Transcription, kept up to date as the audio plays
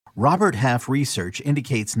Robert Half research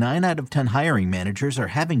indicates 9 out of 10 hiring managers are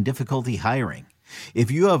having difficulty hiring.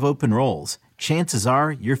 If you have open roles, chances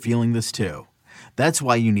are you're feeling this too. That's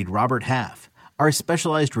why you need Robert Half. Our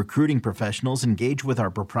specialized recruiting professionals engage with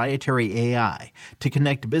our proprietary AI to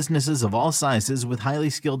connect businesses of all sizes with highly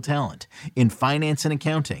skilled talent in finance and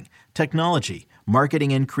accounting, technology,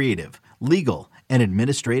 marketing and creative, legal, and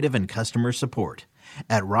administrative and customer support.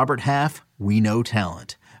 At Robert Half, we know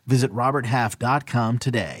talent. Visit roberthalf.com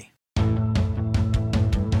today.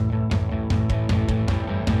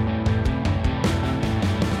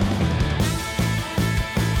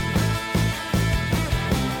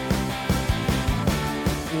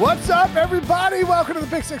 What's up, everybody? Welcome to the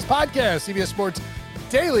Pick Six Podcast, CBS Sports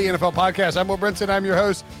Daily NFL Podcast. I'm Will Brinson. I'm your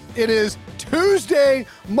host. It is Tuesday,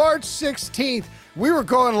 March 16th. We were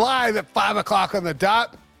going live at 5 o'clock on the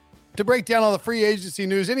dot to break down all the free agency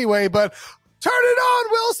news anyway, but turn it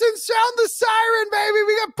on, Wilson. Sound the siren, baby.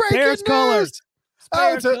 We got breaking Bears news. colors.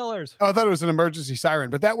 Bears Oh, colors. I thought it was an emergency siren,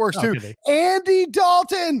 but that works too. Okay. Andy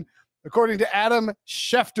Dalton, according to Adam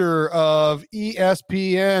Schefter of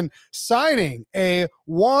ESPN, signing a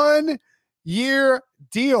 1-year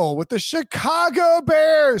deal with the Chicago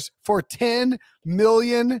Bears for $10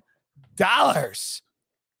 million. Yikes.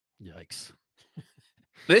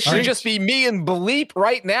 This should just be me and Bleep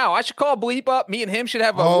right now. I should call Bleep up. Me and him should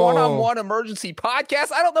have a one-on-one emergency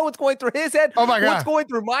podcast. I don't know what's going through his head. Oh, my God. What's going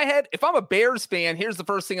through my head? If I'm a Bears fan, here's the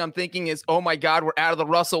first thing I'm thinking is, oh, my God, we're out of the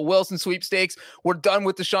Russell Wilson sweepstakes. We're done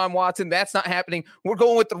with Deshaun Watson. That's not happening. We're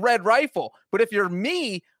going with the red rifle. But if you're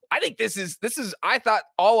me, I think this is. I thought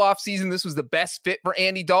all offseason this was the best fit for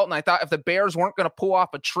Andy Dalton. I thought if the Bears weren't going to pull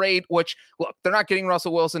off a trade, which, look, they're not getting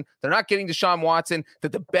Russell Wilson, they're not getting Deshaun Watson,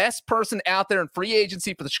 that the best person out there in free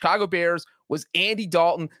agency for the Chicago Bears was Andy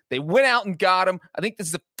Dalton. They went out and got him. I think this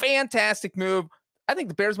is a fantastic move. I think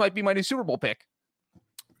the Bears might be my new Super Bowl pick.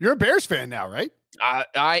 You're a Bears fan now, right?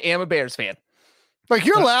 I am a Bears fan. Like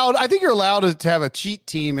you're allowed. I think you're allowed to have a cheat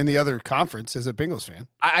team in the other conference as a Bengals fan.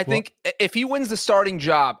 I think if he wins the starting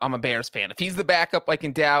job, I'm a Bears fan. If he's the backup, like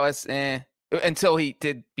in Dallas, until he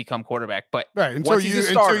did become quarterback. But right until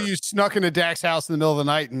you snuck into Dak's house in the middle of the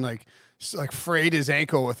night and like frayed his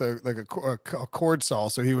ankle with a cord saw,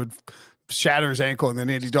 so he would shatter his ankle, and then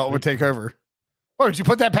Andy Dalton would take over. Oh, did you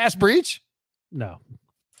put that past breach? No,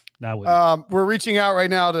 I wouldn't. We're reaching out right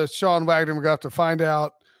now to Sean Wagner. We're going to have to find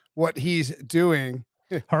out what he's doing.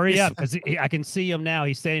 Hurry up, because I can see him now.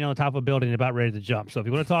 He's standing on top of a building about ready to jump. So if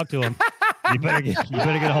you want to talk to him, you better get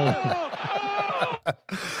a hold of him.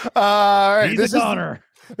 All right. He's a goner.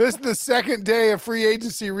 This is the second day of free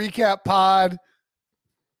agency recap pod.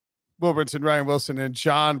 Will Brinson, Ryan Wilson, and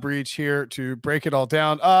John Breach here to break it all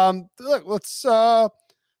down. Look, let's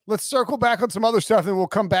circle back on some other stuff, and we'll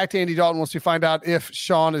come back to Andy Dalton once we find out if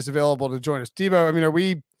Sean is available to join us. Debo, I mean,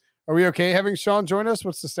 are we okay having Sean join us?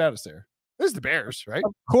 What's the status there? This is the Bears, right?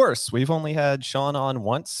 Of course. We've only had Sean on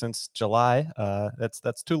once since July.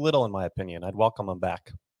 That's too little in my opinion. I'd welcome him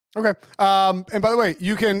back. Okay. And by the way,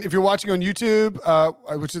 you can, if you're watching on YouTube,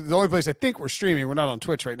 which is the only place I think we're streaming, we're not on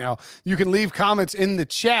Twitch right now, you can leave comments in the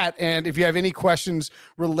chat. And if you have any questions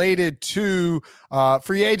related to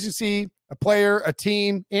free agency, a player, a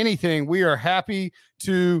team, anything, we are happy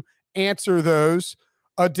to answer those.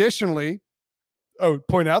 Additionally, I would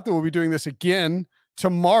point out that we'll be doing this again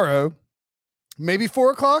tomorrow, maybe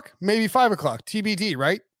 4 o'clock, maybe 5 o'clock, TBD,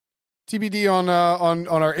 right? TBD on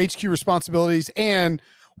our HQ responsibilities and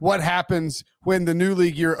what happens when the new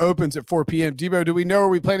league year opens at 4 p.m. Debo, do we know, are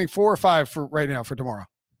we planning 4 or 5 for right now for tomorrow?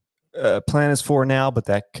 Plan is 4 now, but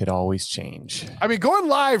that could always change. I mean, going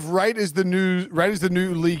live right as the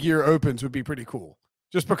new league year opens would be pretty cool.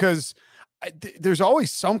 Just because there's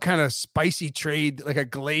always some kind of spicy trade, like a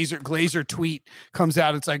Glazer tweet comes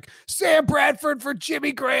out. It's like Sam Bradford for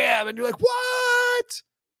Jimmy Graham, and you're like, what?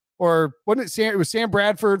 Or wasn't it Sam? It was Sam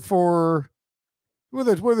Bradford for what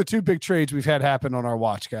are the two big trades we've had happen on our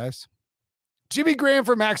watch, guys? Jimmy Graham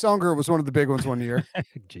for Max Unger was one of the big ones one year.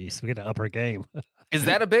 Jeez, we got to up our game. Is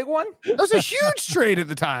that a big one? That was a huge trade at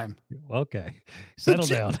the time. Okay, settle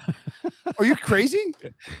down. Are you crazy?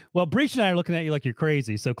 Well, Breach and I are looking at you like you're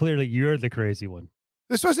crazy, so clearly you're the crazy one.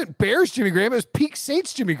 This wasn't Bears Jimmy Graham. It was peak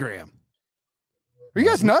Saints Jimmy Graham. Are you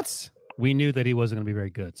guys nuts? We knew that he wasn't going to be very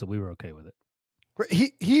good, so we were okay with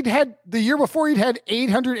it. He'd had the year before, he'd had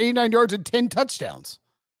 889 yards and 10 touchdowns.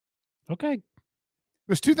 Okay. It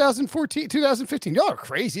was 2014, 2015. Y'all are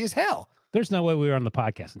crazy as hell. There's no way we were on the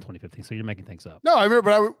podcast in 2015, so you're making things up. No, I remember,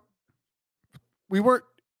 but we weren't.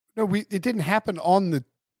 No, it didn't happen on the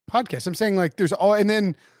podcast. I'm saying like there's all, and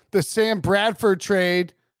then the Sam Bradford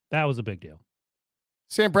trade. That was a big deal.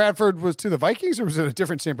 Sam Bradford was to the Vikings, or was it a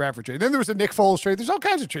different Sam Bradford trade? Then there was a Nick Foles trade. There's all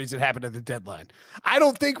kinds of trades that happened at the deadline. I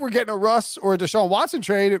don't think we're getting a Russ or a Deshaun Watson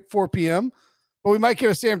trade at 4 p.m., but we might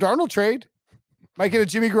get a Sam Darnold trade. Might get a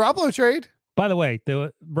Jimmy Garoppolo trade. By the way,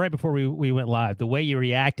 right before we went live, the way you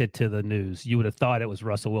reacted to the news, you would have thought it was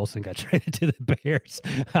Russell Wilson got traded to the Bears.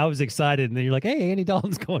 I was excited, and then you're like, hey, Andy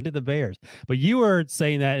Dalton's going to the Bears. But you were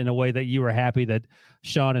saying that in a way that you were happy that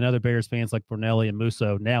Sean and other Bears fans like Brunelli and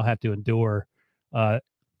Musso now have to endure,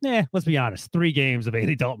 let's be honest, 3 games of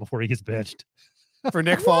Andy Dalton before he gets benched. For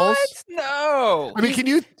Nick Foles? No. I mean,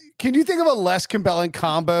 can you think of a less compelling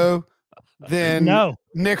combo than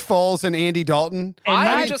Nick Foles and Andy Dalton?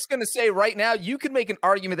 I'm just going to say right now, you could make an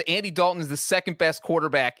argument that Andy Dalton is the second best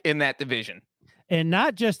quarterback in that division. And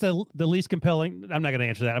not just the least compelling. I'm not going to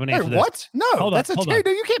answer that. I'm going to answer that. What? No, that's a trade.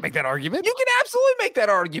 No, you can't make that argument. You can absolutely make that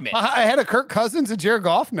argument. I had a Kirk Cousins and Jared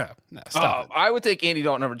Goff. No, stop it. I would take Andy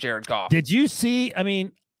Dalton over Jared Goff. Did you see? I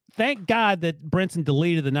mean, thank God that Brinson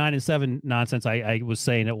deleted the 9-7 nonsense I was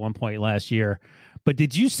saying at one point last year. But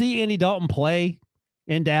did you see Andy Dalton play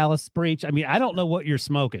in Dallas, Breach? I mean, I don't know what you're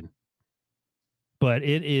smoking, but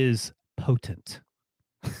it is potent.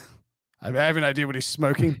 I have an idea what he's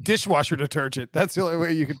smoking. Dishwasher detergent. That's the only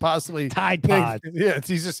way you could possibly. Tide Pod. Yeah,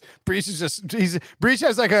 Breach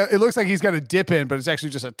has like it looks like he's got a dip in, but it's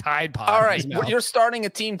actually just a Tide Pod. All right, you're starting a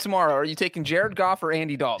team tomorrow. Are you taking Jared Goff or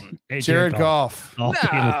Andy Dalton? Hey, Jared Goff. No.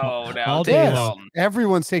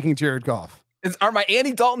 Everyone's taking Jared Goff. Are my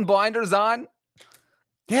Andy Dalton blinders on?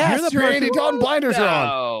 Yes, your Andy Dalton blinders are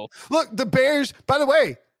on. Look, the Bears, by the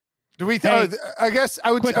way, do we think? I guess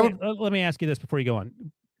I would. Let me ask you this before you go on.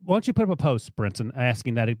 Why don't you put up a post, Brinson,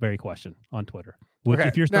 asking that very question on Twitter?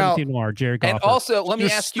 If you're starting a team tomorrow, Jared Goff. And also, let me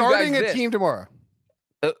ask you guys starting a team tomorrow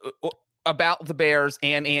about the Bears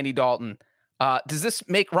and Andy Dalton. Does this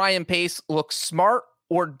make Ryan Pace look smart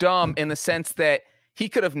or dumb in the sense that he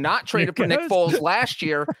could have not traded for Nick Foles last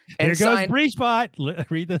year and signed Breachbot?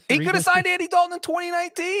 He could have signed Andy Dalton in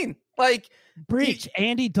 2019. Breach.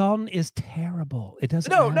 Andy Dalton is terrible. It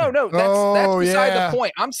doesn't. No. That's beside the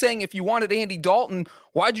point. I'm saying if you wanted Andy Dalton,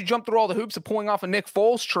 why'd you jump through all the hoops of pulling off a Nick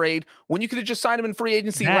Foles trade when you could have just signed him in free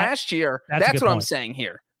agency last year? That's what I'm saying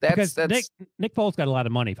here. That's Nick Foles got a lot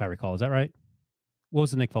of money, if I recall. Is that right? What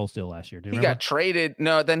was the Nick Foles deal last year? He got traded.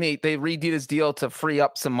 No, then they redid his deal to free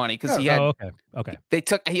up some money because he had. Okay.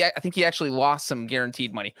 I think he actually lost some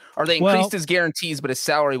guaranteed money, or they increased his guarantees, but his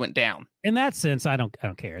salary went down. In that sense, I don't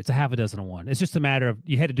care. It's a half a dozen to one. It's just a matter of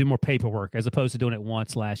you had to do more paperwork as opposed to doing it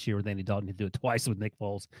once last year with Andy Dalton. You do it twice with Nick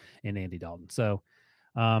Foles and Andy Dalton. So,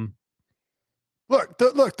 look.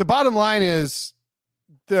 The bottom line is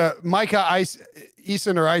the Micah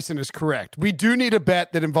Eisen is correct. We do need a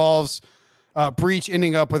bet that involves. Breach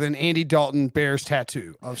ending up with an Andy Dalton Bears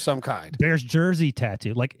tattoo of some kind. Bears jersey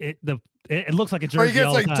tattoo. Like it looks like a jersey. Or he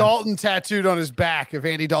gets like Dalton tattooed on his back if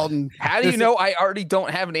Andy Dalton. How do you know I already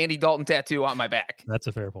don't have an Andy Dalton tattoo on my back? That's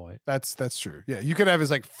a fair point. That's true. Yeah, you could have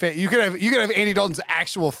his you could have Andy Dalton's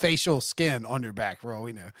actual facial skin on your back for all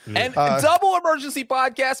we know. And double emergency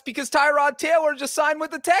podcast because Tyrod Taylor just signed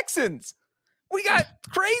with the Texans. We got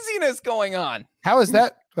craziness going on. How is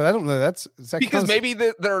that? But I don't know. That's because maybe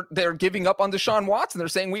they're giving up on Deshaun Watson. They're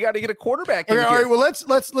saying we got to get a quarterback. Okay, all right. Well, let's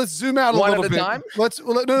zoom out a little bit. Time? Let's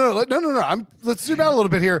zoom out a little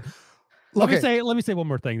bit here. Let me say one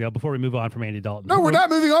more thing though before we move on from Andy Dalton. No, we're not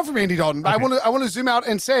moving on from Andy Dalton. Okay. I want to zoom out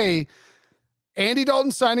and say Andy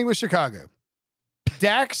Dalton signing with Chicago,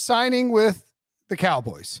 Dak signing with the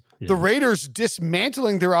Cowboys, the Raiders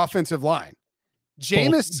dismantling their offensive line,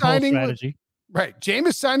 Jameis signing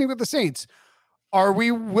with the Saints. Are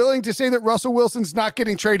we willing to say that Russell Wilson's not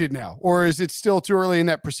getting traded now, or is it still too early in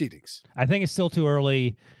that proceedings? I think it's still too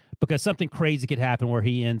early because something crazy could happen where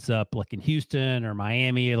he ends up like in Houston or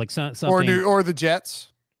Miami, like something, or the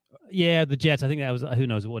Jets. Yeah, the Jets. I think that was who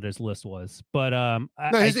knows what his list was, but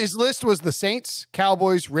his list was the Saints,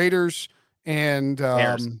 Cowboys, Raiders, and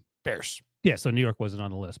Bears. Yeah, so New York wasn't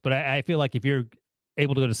on the list, but I feel like if you're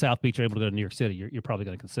able to go to South Beach or able to go to New York City, you're probably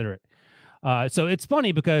going to consider it. So it's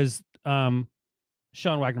funny because.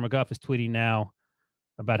 Sean Wagner McGuff is tweeting now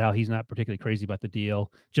about how he's not particularly crazy about the deal.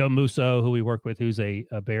 Joe Musso, who we work with, who's a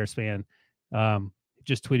Bears fan,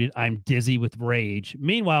 just tweeted, "I'm dizzy with rage."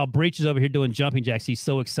 Meanwhile, Breach is over here doing jumping jacks. He's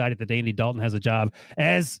so excited that Andy Dalton has a job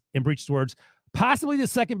as, in Breach's words, possibly the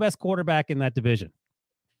second best quarterback in that division.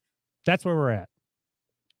 That's where we're at.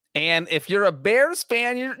 And if you're a Bears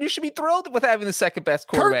fan, you should be thrilled with having the second best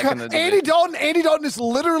quarterback in the division. Andy Dalton is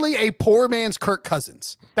literally a poor man's Kirk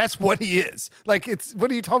Cousins. That's what he is. Like,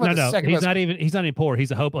 what are you talking about? He's not even poor.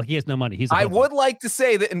 He's a hope. Like, he has no money. I would like to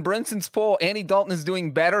say that in Brinson's poll, Andy Dalton is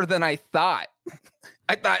doing better than I thought.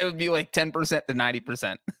 I thought it would be like 10% to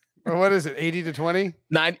 90%. Or what is it? 80 to 20?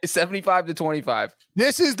 75 to 25.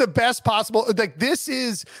 This is the best possible. Like this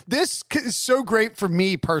is so great for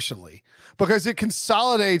me personally because it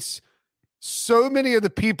consolidates so many of the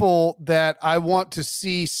people that I want to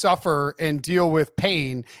see suffer and deal with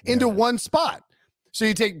pain into one spot. So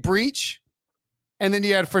you take Breach, and then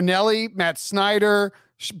you had Fernelli, Matt Snyder,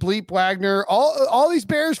 Bleep Wagner, all these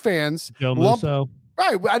Bears fans. Joe Musso.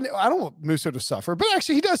 Right. I don't want Musso to suffer, but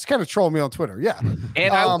actually he does kind of troll me on Twitter. Yeah.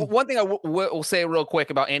 And one thing I will say real quick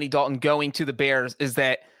about Andy Dalton going to the Bears is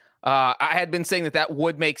that I had been saying that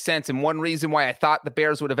would make sense. And one reason why I thought the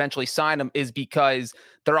Bears would eventually sign him is because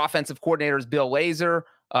their offensive coordinator is Bill Lazor.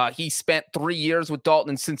 He spent 3 years with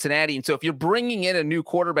Dalton in Cincinnati. And so if you're bringing in a new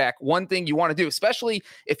quarterback, one thing you want to do, especially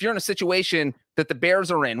if you're in a situation that the Bears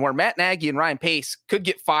are in, where Matt Nagy and Ryan Pace could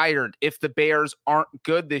get fired if the Bears aren't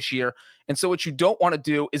good this year. And so what you don't want to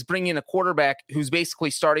do is bring in a quarterback who's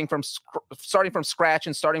basically starting from scratch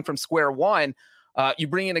and starting from square one. You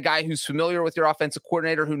bring in a guy who's familiar with your offensive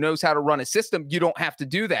coordinator, who knows how to run a system. You don't have to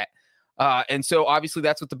do that. And so obviously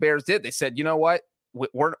that's what the Bears did. They said, you know what?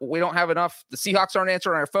 We don't have enough. The Seahawks aren't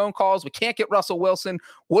answering our phone calls. We can't get Russell Wilson.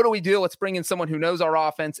 What do? Let's bring in someone who knows our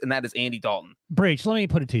offense, and that is Andy Dalton. Breach, let me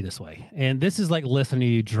put it to you this way. And this is like listening to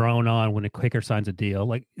you drone on when a kicker signs a deal.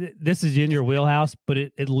 Like this is in your wheelhouse, but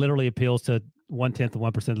it literally appeals to 1/10 of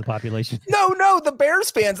 1% of the population. No, the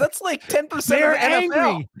Bears fans. That's like 10% They're of the NFL.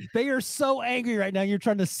 angry. They are so angry right now. You're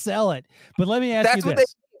trying to sell it. But let me ask you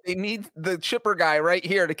this. They need the chipper guy right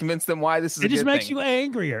here to convince them why this is a good thing. It just makes you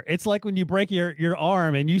angrier. It's like when you break your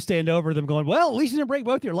arm and you stand over them going, well, at least you didn't break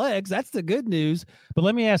both your legs. That's the good news. But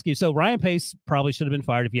let me ask you. So Ryan Pace probably should have been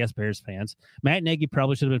fired if he asked Bears fans. Matt Nagy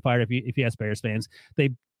probably should have been fired if he asked Bears fans. They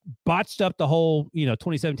botched up the whole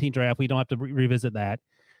 2017 draft. We don't have to revisit that.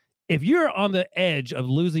 If you're on the edge of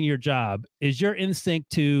losing your job, is your instinct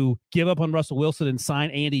to give up on Russell Wilson and sign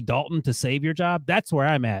Andy Dalton to save your job? That's where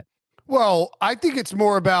I'm at. Well, I think it's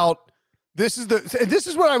more about this is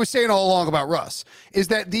what I was saying all along about Russ, is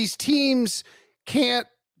that these teams can't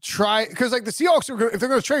try, because like the Seahawks if they're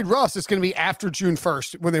going to trade Russ, it's going to be after June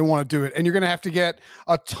 1st when they want to do it, and you're going to have to get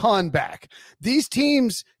a ton back. These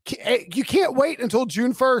teams, you can't wait until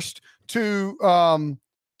June 1st to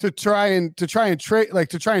try and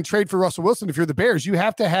trade for Russell Wilson. If you're the Bears, you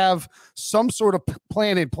have to have some sort of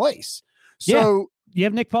plan in place. So you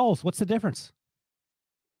have Nick Foles. What's the difference?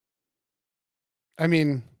 I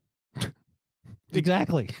mean,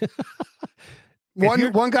 exactly.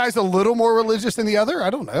 one guy's a little more religious than the other.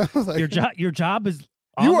 I don't know. Like, your job is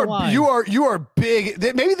on the line. You are big.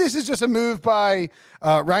 Maybe this is just a move by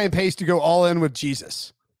Ryan Pace to go all in with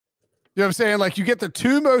Jesus. You know what I'm saying? Like you get the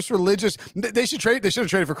two most religious. They should have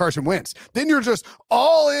traded for Carson Wentz. Then you're just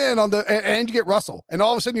all in on and you get Russell, and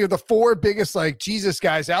all of a sudden you're the four biggest like Jesus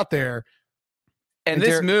guys out there. And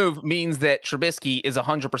this move means that Trubisky is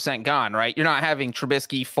 100% gone, right? You're not having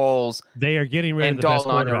Trubisky, Foles. They are getting rid of the Dalton best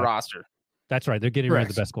quarterback on your roster. That's right. They're getting rid of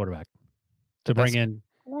the best quarterback to bring in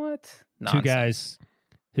two guys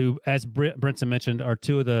who, as Brinson mentioned, are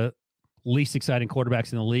two of the least exciting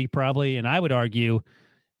quarterbacks in the league, probably. And I would argue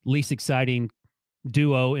least exciting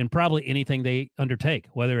duo in probably anything they undertake,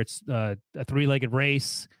 whether it's a three-legged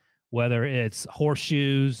race, whether it's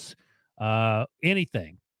horseshoes,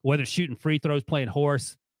 anything. Whether shooting free throws, playing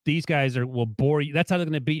horse, these guys will bore you. That's how they're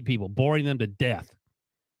going to beat people, boring them to death.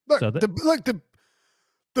 Look,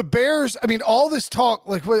 the Bears. I mean, all this talk.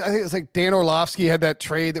 Like, I think it's like Dan Orlovsky had that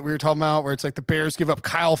trade that we were talking about, where it's like the Bears give up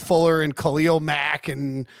Kyle Fuller and Khalil Mack,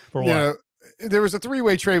 and for what? There was a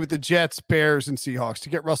three-way trade with the Jets, Bears, and Seahawks to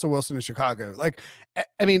get Russell Wilson in Chicago. Like,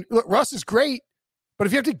 I mean, look, Russ is great, but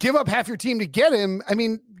if you have to give up half your team to get him, I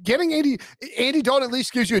mean, getting Andy Dalton at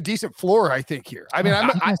least gives you a decent floor, I think, here. I mean,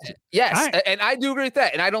 and I do agree with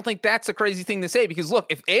that. And I don't think that's a crazy thing to say, because look,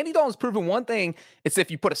 if Andy Dalton's proven one thing, it's if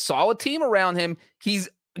you put a solid team around him, he's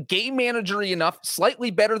game manager-y enough, slightly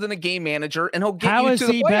better than a game manager, and he'll get you to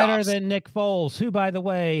the playoffs. How is he better than Nick Foles, who, by the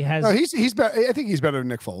way, has... No, he's better. I think he's better than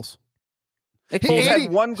Nick Foles. Nick Foles had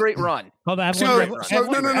one great run. Hold on,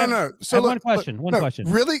 no. So one question.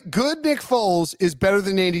 Really good Nick Foles is better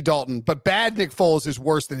than Andy Dalton, but bad Nick Foles is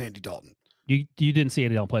worse than Andy Dalton. You didn't see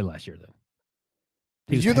Andy Dalton play last year, though.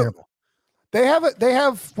 He was terrible. They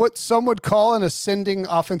have what some would call an ascending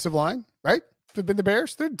offensive line, right? The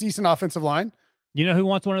Bears, they're a decent offensive line. You know who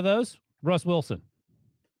wants one of those? Russ Wilson.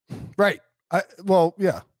 Right.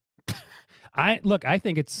 Yeah. I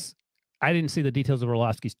think it's. I didn't see the details of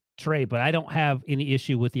Orlovsky's trade, but I don't have any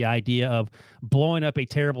issue with the idea of blowing up a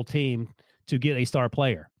terrible team to get a star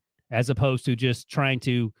player, as opposed to just trying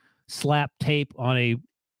to slap tape on a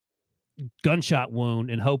gunshot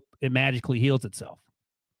wound and hope it magically heals itself.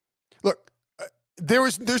 Look,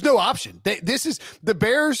 there's no option. The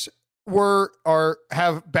Bears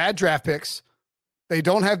have bad draft picks. They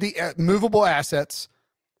don't have the movable assets.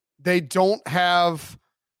 They don't have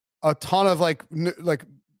a ton of like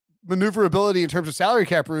maneuverability in terms of salary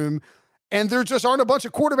cap room. And there just aren't a bunch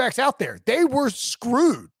of quarterbacks out there. They were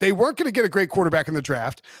screwed. They weren't going to get a great quarterback in the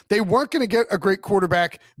draft. They weren't going to get a great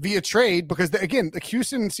quarterback via trade because, again, the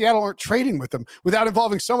Houston and Seattle aren't trading with them without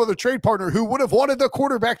involving some other trade partner who would have wanted the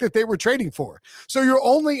quarterback that they were trading for. So your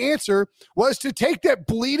only answer was to take that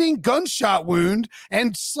bleeding gunshot wound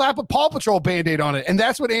and slap a Paw Patrol Band-Aid on it. And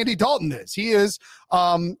that's what Andy Dalton is. He is,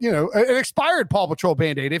 an expired Paw Patrol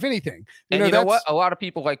Band-Aid, if anything. You know what? A lot of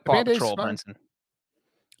people like Paw Patrol, Brinson.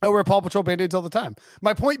 I wear Paw Patrol Band-Aids all the time.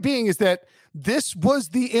 My point being is that this was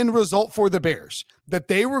the end result for the Bears, that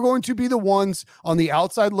they were going to be the ones on the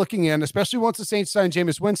outside looking in, especially once the Saints signed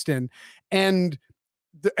Jameis Winston and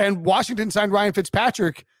Washington signed Ryan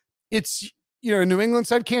Fitzpatrick. It's, New England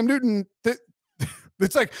signed Cam Newton.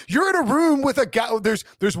 It's like you're in a room with a guy.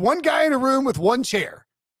 There's one guy in a room with one chair.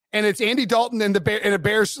 And it's Andy Dalton in a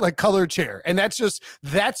Bears like colored chair. And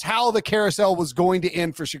that's how the carousel was going to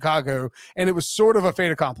end for Chicago. And it was sort of a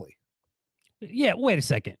fait accompli. Yeah. Wait a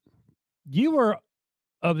second. You were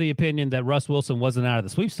of the opinion that Russ Wilson wasn't out of the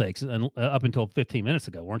sweepstakes up until 15 minutes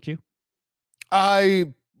ago, weren't you?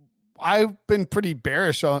 I've been pretty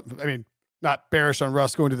bearish not bearish on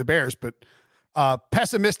Russ going to the Bears, but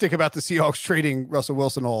pessimistic about the Seahawks trading Russell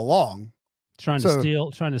Wilson all along. Trying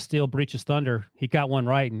to steal Breach's thunder. He got one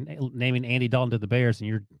right and naming Andy Dalton to the Bears,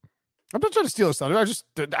 and I'm not trying to steal his thunder.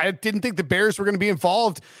 I didn't think the Bears were going to be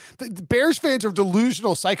involved. The Bears fans are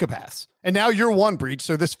delusional psychopaths, and now you're one, Breach,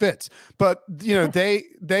 so this fits. But they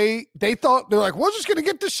thought they're like, we're just going to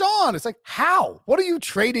get Deshaun. It's like, how? What are you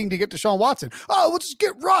trading to get Deshaun Watson? Oh, we'll just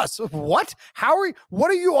get Russ. What?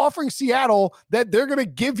 What are you offering Seattle that they're going to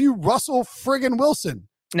give you Russell friggin' Wilson?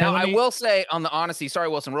 Now I will say on the honesty, sorry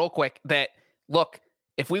Wilson, real quick, that look,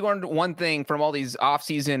 if we learned one thing from all these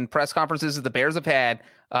offseason press conferences that the Bears have had,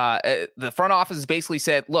 the front office has basically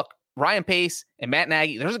said, look, Ryan Pace and Matt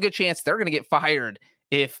Nagy, there's a good chance they're going to get fired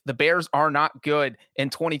if the Bears are not good in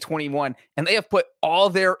 2021. And they have put all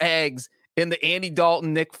their eggs in the Andy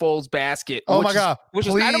Dalton, Nick Foles basket. Oh, my God. Which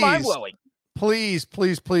is kind of mind-blowing. Please,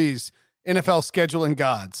 NFL scheduling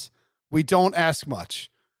gods. We don't ask much,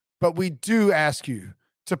 but we do ask you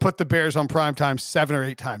to put the Bears on primetime 7 or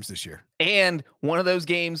 8 times this year. And one of those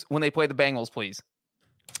games when they play the Bengals, please.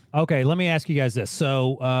 Okay, let me ask you guys this.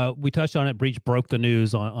 So we touched on it. Breach broke the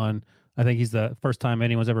news on I think he's the first time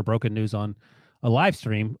anyone's ever broken news on a live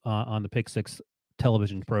stream on the Pick Six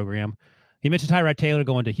television program. He mentioned Tyrod Taylor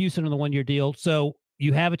going to Houston on the 1-year deal. So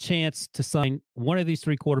you have a chance to sign one of these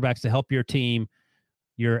 3 quarterbacks to help your team,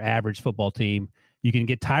 your average football team. You can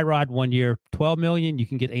get Tyrod 1 year, $12 million. You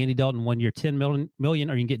can get Andy Dalton 1 year, $10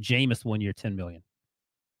 million, or you can get Jameis 1 year, $10 million.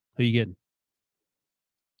 Who are you getting?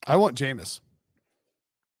 I want Jameis.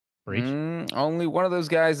 Breach? Only one of those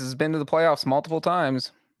guys has been to the playoffs multiple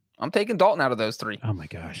times. I'm taking Dalton out of those 3. Oh my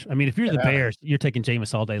gosh! I mean, if you're the Bears, you're taking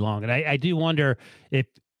Jameis all day long, and I do wonder if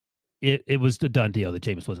it was a done deal that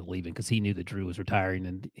Jameis wasn't leaving because he knew that Drew was retiring,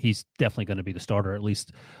 and he's definitely going to be the starter, at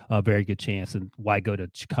least a very good chance. And why go to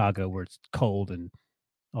Chicago where it's cold and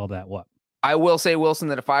all that? What? I will say, Wilson,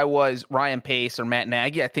 that if I was Ryan Pace or Matt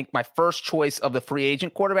Nagy, I think my first choice of the free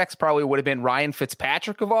agent quarterbacks probably would have been Ryan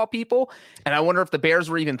Fitzpatrick of all people. And I wonder if the Bears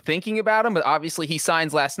were even thinking about him, but obviously he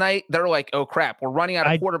signs last night. They're like, oh crap, we're running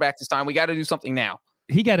out of quarterbacks this time. We got to do something now.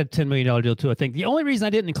 He got a $10 million deal too. I think the only reason I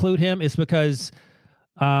didn't include him is because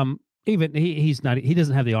even he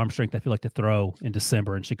doesn't have the arm strength, I feel like, to throw in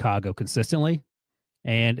December in Chicago consistently.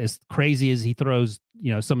 And as crazy as he throws,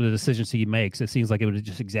 some of the decisions he makes, it seems like it would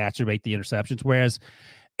just exacerbate the interceptions. Whereas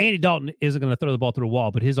Andy Dalton isn't going to throw the ball through a wall,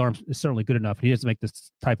 but his arm is certainly good enough. He doesn't make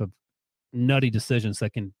this type of nutty decisions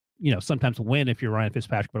that can, sometimes win if you're Ryan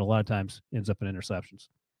Fitzpatrick, but a lot of times ends up in interceptions.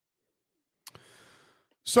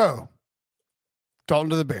 So Dalton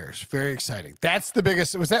to the Bears. Very exciting. That's the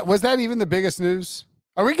biggest. Was that even the biggest news?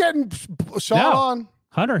 Are we getting Sean on?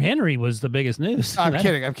 Hunter Henry was the biggest news. I'm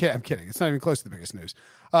kidding. It's not even close to the biggest news.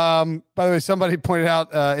 By the way, somebody pointed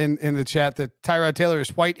out in the chat that Tyrod Taylor is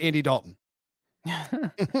white Andy Dalton.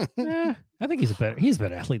 I think he's a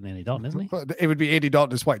better athlete than Andy Dalton, isn't he? It would be Andy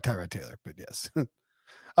Dalton is white Tyrod Taylor, but yes.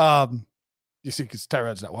 You see, because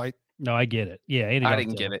Tyrod's not white. No, I get it. Yeah, Andy I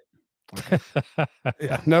didn't get it. Okay.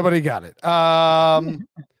 Yeah, nobody got it.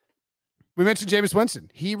 We mentioned Jameis Winston.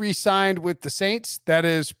 He re-signed with the Saints. That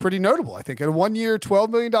is pretty notable, I think. A 1 year, $12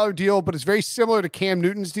 million deal, but it's very similar to Cam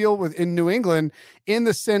Newton's deal in New England in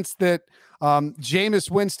the sense that Jameis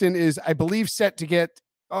Winston is, I believe, set to get,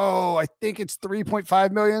 I think it's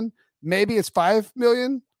 $3.5 million maybe it's 5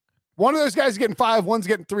 million. One of those guys is getting 5, one's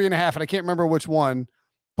getting 3.5, and I can't remember which one,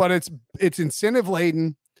 but it's incentive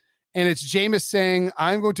laden, and it's Jameis saying,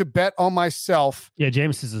 I'm going to bet on myself. Yeah,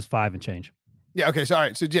 Jameis is 5 and change. Yeah, okay, so all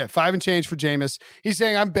right. So yeah, 5 and change for Jameis. He's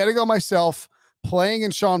saying, I'm betting on myself playing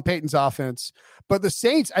in Sean Payton's offense. But the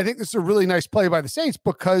Saints, I think this is a really nice play by the Saints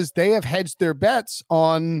because they have hedged their bets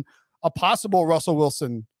on a possible Russell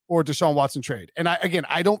Wilson or Deshaun Watson trade. And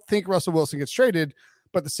I don't think Russell Wilson gets traded,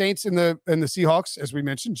 but the Saints and the Seahawks, as we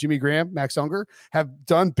mentioned, Jimmy Graham, Max Unger, have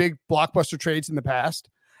done big blockbuster trades in the past.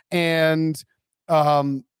 And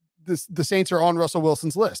the Saints are on Russell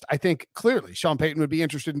Wilson's list. I think clearly Sean Payton would be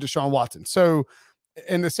interested in Deshaun Watson. So,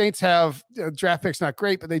 and the Saints have draft picks, not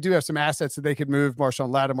great, but they do have some assets that they could move, Marshawn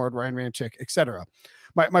Lattimore, Ryan Ramczyk, et cetera.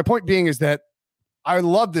 My point being is that I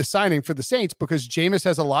love this signing for the Saints because Jameis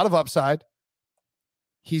has a lot of upside.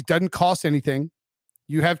 He doesn't cost anything.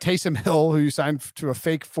 You have Taysom Hill, who you signed to a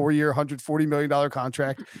fake 4-year, $140 million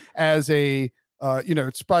contract as a,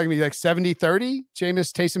 it's probably gonna be like 70-30,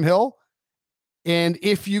 Jameis, Taysom Hill. And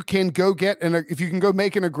if you can go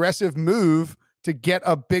make an aggressive move to get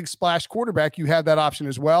a big splash quarterback, you have that option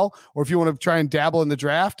as well. Or if you want to try and dabble in the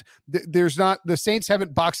draft, the Saints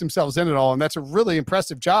haven't boxed themselves in at all. And that's a really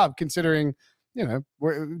impressive job considering,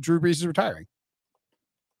 where Drew Brees is retiring.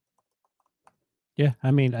 Yeah.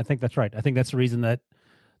 I mean, I think that's right. I think that's the reason that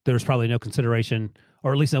there's probably no consideration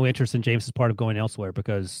or at least no interest in James' part of going elsewhere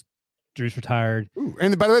because Drew's retired. Ooh,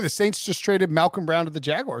 and by the way, the Saints just traded Malcolm Brown to the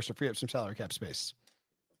Jaguars to free up some salary cap space.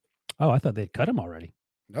 Oh, I thought they'd cut him already.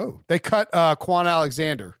 No, they cut Quan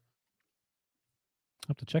Alexander. I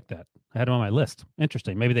have to check that. I had him on my list.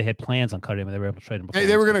 Interesting. Maybe they had plans on cutting him and they were able to trade him before.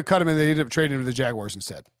 They were going to cut him and they ended up trading him to the Jaguars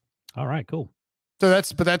instead. All right, cool. So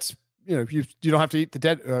that's you don't have to eat the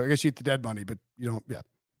dead. I guess you eat the dead money, but you don't.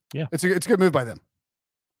 Yeah. It's a good move by them.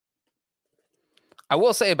 I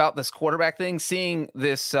will say about this quarterback thing, seeing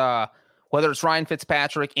this, whether it's Ryan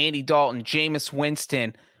Fitzpatrick, Andy Dalton, Jameis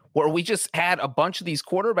Winston, where we just had a bunch of these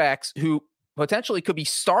quarterbacks who potentially could be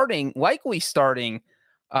likely starting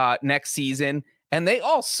next season, and they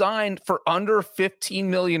all signed for under $15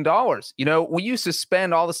 million. We used to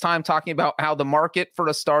spend all this time talking about how the market for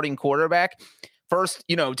a starting quarterback. First,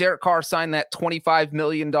 Derek Carr signed that $25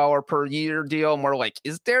 million per year deal. And we're like,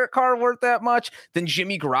 is Derek Carr worth that much? Then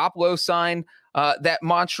Jimmy Garoppolo signed that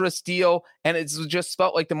monstrous deal. And it's just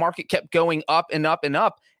felt like the market kept going up and up and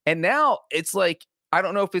up. And now it's like, I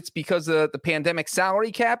don't know if it's because of the pandemic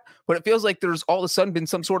salary cap, but it feels like there's all of a sudden been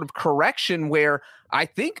some sort of correction where I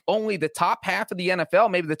think only the top half of the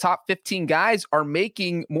NFL, maybe the top 15 guys are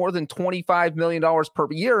making more than $25 million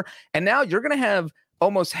per year. And now you're going to have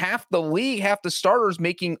almost half the league, half the starters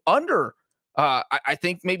making under, I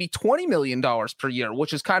think maybe $20 million per year,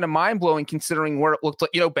 which is kind of mind blowing considering where it looked like,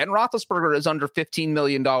 Ben Roethlisberger is under $15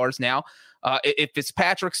 million now. If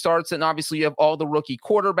Fitzpatrick starts, and obviously you have all the rookie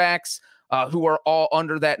quarterbacks who are all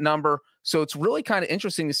under that number. So it's really kind of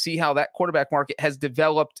interesting to see how that quarterback market has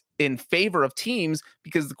developed in favor of teams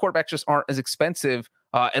because the quarterbacks just aren't as expensive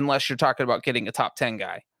unless you're talking about getting a top 10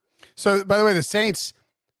 guy. So by the way, the Saints,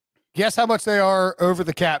 guess how much they are over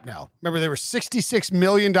the cap now? Remember, they were $66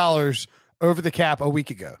 million over the cap a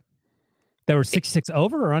week ago. They were 66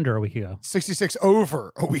 over or under a week ago? 66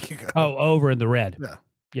 over a week ago. Oh, over in the red.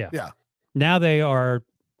 Yeah. Now they are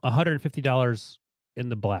 $150 in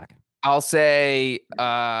the black. I'll say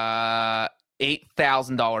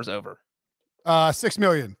 $8,000 over. $6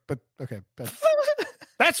 million, but okay.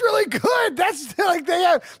 That's really good. That's like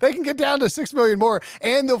they can get down to $6 million more,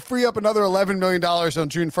 and they'll free up another $11 million on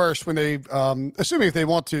June 1st when they, assuming if they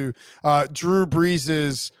want to, Drew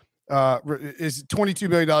Brees's is $22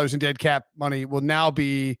 million in dead cap money will now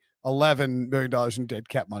be $11 million in dead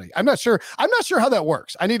cap money. I'm not sure how that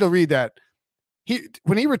works. I need to read that.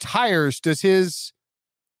 When he retires, does it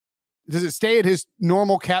stay at his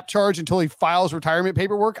normal cap charge until he files retirement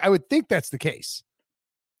paperwork? I would think that's the case.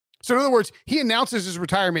 So in other words, he announces his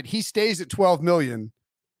retirement, he stays at 12 million,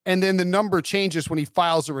 and then the number changes when he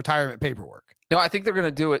files the retirement paperwork. No, I think they're going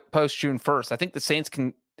to do it post June 1st. I think the Saints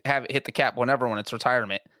can have it hit the cap whenever when it's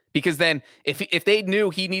retirement. Because then if they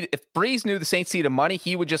knew if Brees knew the Saints needed money,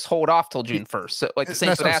 he would just hold off till June 1st. So like the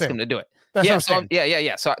Saints would ask him to do it. That's what I'm saying.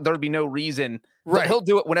 Yeah. So there would be no reason. Right. He'll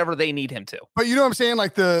do it whenever they need him to. But you know what I'm saying?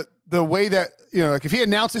 Like the way that, like if he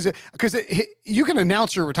announces it, because you can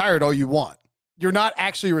announce you're retired all you want. You're not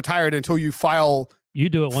actually retired until you file. You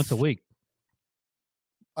do it once a week.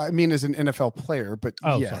 I mean, as an NFL player, but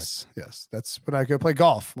yes, that's when I go play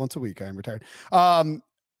golf once a week. I am retired.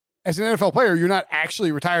 As an NFL player, you're not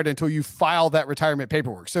actually retired until you file that retirement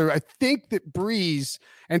paperwork. So I think that Brees,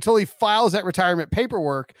 until he files that retirement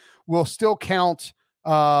paperwork, will still count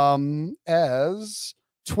as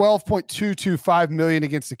 $12.225 million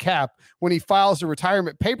against the cap. When he files the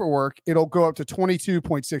retirement paperwork, it'll go up to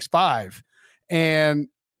 22.65. And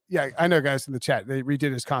yeah, I know guys in the chat, they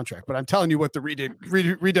redid his contract, but I'm telling you what the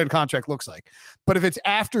redone contract looks like. But if it's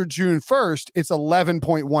after June 1st, it's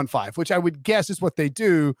 11.15, which I would guess is what they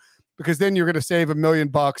do, because then you're going to save $1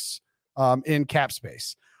 million in cap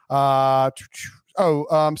space.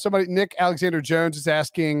 Somebody, Nick Alexander Jones, is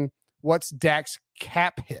asking, what's Dak's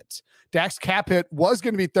cap hit? Dak's cap hit was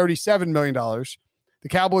going to be $37 million. The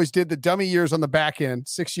Cowboys did the dummy years on the back end,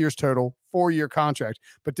 6 years total, 4-year contract,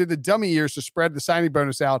 but did the dummy years to spread the signing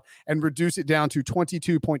bonus out and reduce it down to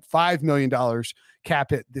 $22.5 million cap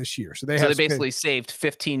hit this year. So they basically saved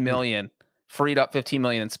 $15 million, freed up $15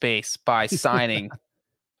 million in space by signing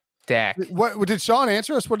Dak. What did Sean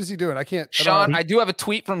answer us? What is he doing? Sean, I do have a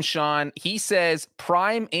tweet from Sean. He says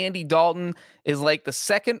prime Andy Dalton is like the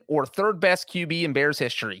second or third best QB in Bears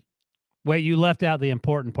history. Wait, you left out the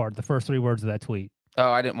important part, the first 3 words of that tweet.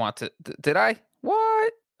 Oh, I didn't want to. Did I?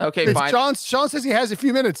 What? Okay, fine. Sean says he has a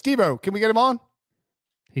few minutes. Debo, can we get him on?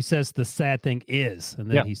 He says the sad thing is, and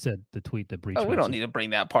then he said the tweet that breached. Oh, we don't need to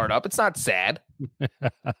bring that part up. It's not sad.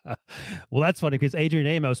 Well, that's funny because Adrian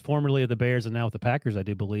Amos, formerly of the Bears and now with the Packers, I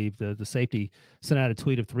do believe, the safety, sent out a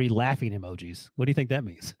tweet of 3 laughing emojis. What do you think that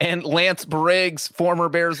means? And Lance Briggs, former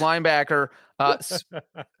Bears linebacker,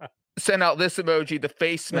 sent out this emoji, the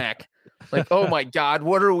face smack. Like, oh my God,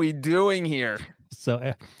 what are we doing here?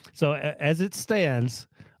 So as it stands,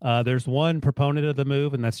 there's one proponent of the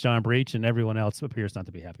move, and that's John Breach, and everyone else appears not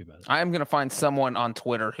to be happy about it. I am going to find someone on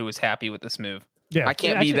Twitter who is happy with this move. Yeah, I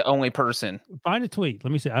can't be the only person. Find a tweet.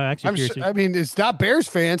 Let me see. I mean, it's not Bears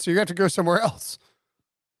fans, so you have to go somewhere else.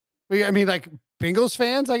 I mean, like Bengals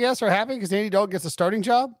fans, I guess, are happy because Andy Dalton gets a starting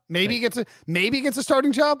job. Maybe he gets a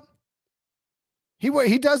starting job.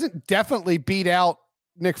 He doesn't definitely beat out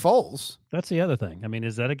Nick Foles. That's the other thing. I mean,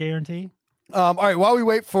 is that a guarantee? All right. While we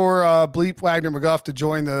wait for Bleep Wagner McGuff to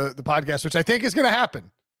join the podcast, which I think is going to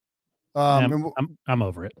happen. I'm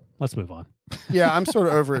over it. Let's move on. Yeah, I'm sort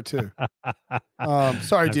of over it too.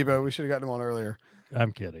 Sorry, Debo. We should have gotten him on earlier.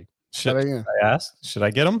 I'm kidding. Should I ask? Should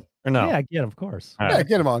I get him or no? Yeah, get him, of course. All right.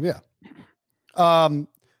 Get him on. Yeah.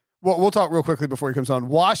 Well, we'll talk real quickly before he comes on.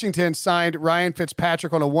 Washington signed Ryan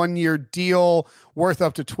Fitzpatrick on a 1-year deal worth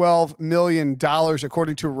up to $12 million,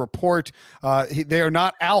 according to a report. They are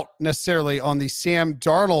not out necessarily on the Sam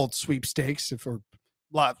Darnold sweepstakes, for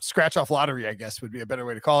scratch-off lottery, I guess would be a better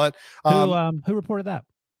way to call it. Who reported that?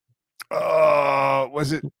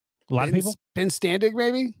 Was it a lot of people? Ben Standig,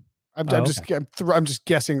 maybe? I'm just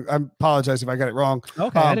guessing. I apologize if I got it wrong.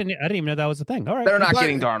 Okay, I didn't even know that was a thing. All right, they're not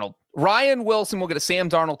getting Darnold. Ryan Wilson will get a Sam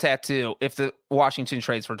Darnold tattoo if the Washington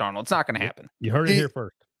trades for Darnold. It's not going to happen. You heard it here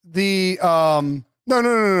first.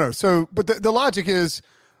 No. So, but the logic is,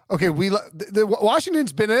 okay, the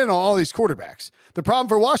Washington's been in on all these quarterbacks. The problem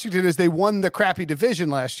for Washington is they won the crappy division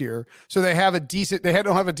last year, so they don't have a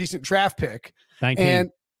decent draft pick. 19. And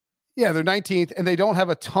yeah, they're 19th, and they don't have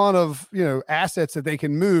a ton of assets that they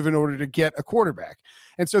can move in order to get a quarterback.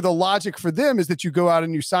 And so the logic for them is that you go out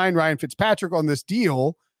and you sign Ryan Fitzpatrick on this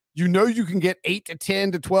deal. You can get 8 to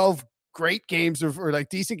 10 to 12 great games or like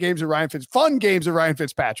decent games of fun games of Ryan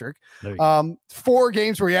Fitzpatrick. 4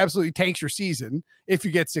 games where he absolutely tanks your season if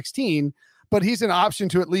you get 16, but he's an option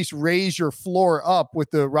to at least raise your floor up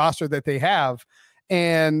with the roster that they have.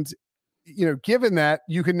 And, given that,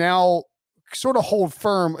 you can now sort of hold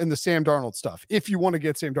firm in the Sam Darnold stuff. If you want to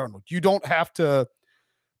get Sam Darnold, you don't have to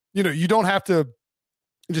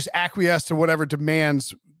just acquiesce to whatever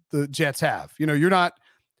demands the Jets have. You're not,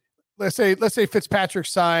 let's say Fitzpatrick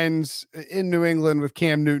signs in New England with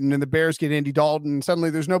Cam Newton and the Bears get Andy Dalton, and suddenly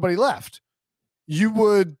there's nobody left. You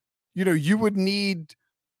would need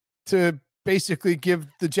to basically give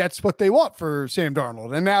the Jets what they want for Sam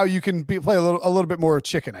Darnold. And now you can play a little bit more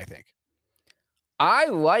chicken, I think. I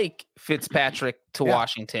like Fitzpatrick to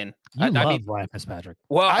Washington. I love Ryan Fitzpatrick.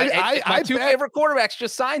 Well, my two favorite quarterbacks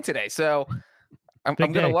just signed today, so I'm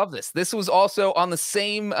going to love this. This was also on the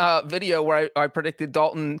same video where I predicted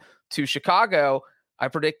Dalton to Chicago. I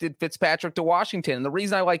predicted Fitzpatrick to Washington. And the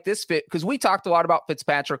reason I like this fit, because we talked a lot about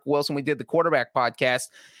Fitzpatrick Wilson. We did the quarterback podcast.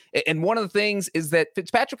 And one of the things is that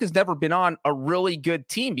Fitzpatrick has never been on a really good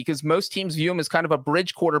team because most teams view him as kind of a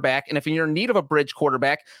bridge quarterback. And if you're in need of a bridge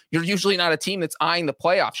quarterback, you're usually not a team that's eyeing the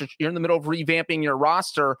playoffs. You're in the middle of revamping your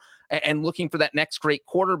roster and looking for that next great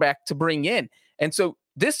quarterback to bring in. And so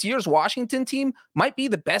this year's Washington team might be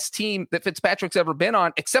the best team that Fitzpatrick's ever been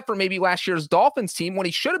on, except for maybe last year's Dolphins team when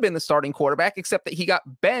he should have been the starting quarterback, except that he got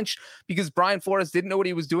benched because Brian Flores didn't know what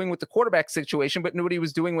he was doing with the quarterback situation, but knew what he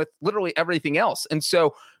was doing with literally everything else. And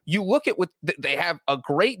so you look at what they have, a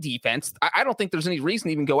great defense. I don't think there's any reason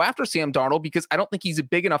to even go after Sam Darnold because I don't think he's a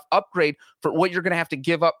big enough upgrade for what you're going to have to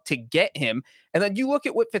give up to get him. And then you look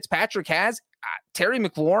at what Fitzpatrick has. Terry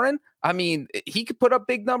McLaurin, I mean, he could put up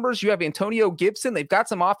big numbers. You have Antonio Gibson. They've got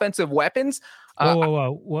some offensive weapons.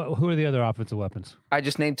 Whoa. Who are the other offensive weapons? I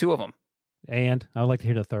just named two of them. And I would like to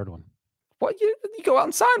hear the third one. Well, you go out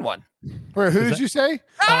and sign one. Wait, who did you say?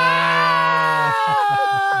 Oh!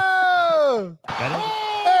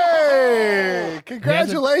 Hey,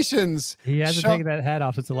 congratulations. He hasn't taken that hat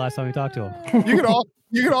off since the last time we talked to him. You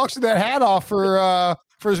could auction that hat off for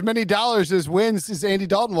as many dollars as wins as Andy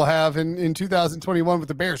Dalton will have in 2021 with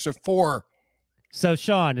the Bears. So 4. So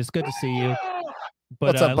Sean, it's good to see you. But,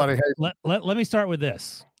 what's up, buddy? Let me start with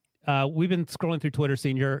this. We've been scrolling through Twitter,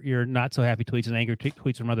 seeing your not so happy tweets and angry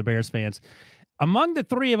tweets from other Bears fans. Among the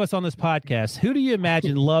three of us on this podcast, who do you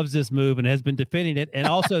imagine loves this move and has been defending it, and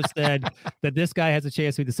also said that this guy has a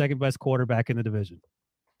chance to be the second best quarterback in the division?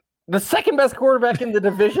 The second best quarterback in the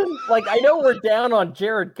division? Like, I know we're down on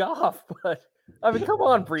Jared Goff, but I mean, come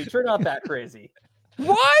on, Breach, you're not that crazy.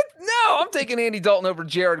 What? No, I'm taking Andy Dalton over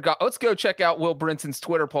Jared Goff. Let's go check out Will Brinson's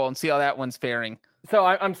Twitter poll and see how that one's faring. So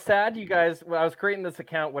I'm sad you guys, when I was creating this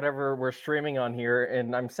account, whatever we're streaming on here,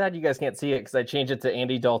 and I'm sad you guys can't see it because I changed it to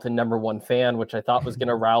Andy Dalton #1 fan, which I thought was going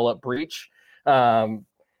to rile up Breach. I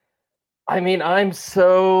mean, I'm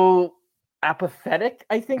so apathetic,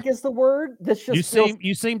 I think is the word. This just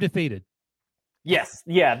you seem defeated. Yes,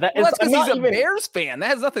 yeah. That's because he's a Bears fan. That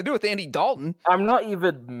has nothing to do with Andy Dalton. I'm not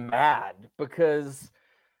even mad because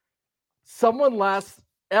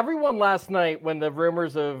everyone last night, when the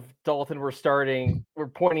rumors of Dalton were starting, were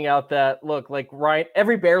pointing out that, look, like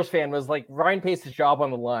every Bears fan was like, Ryan Pace's job on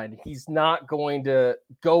the line. He's not going to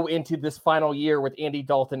go into this final year with Andy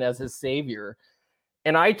Dalton as his savior.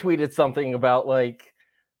 And I tweeted something about, like,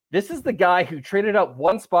 this is the guy who traded up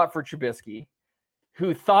one spot for Trubisky,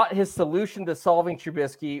 who thought his solution to solving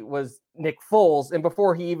Trubisky was Nick Foles. And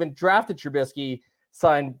before he even drafted Trubisky,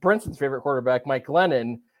 signed Brinson's favorite quarterback, Mike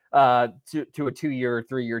Glennon, to a 2-year,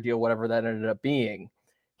 3-year deal, whatever that ended up being.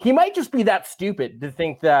 He might just be that stupid to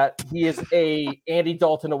think that he is a Andy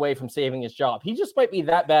Dalton away from saving his job. He just might be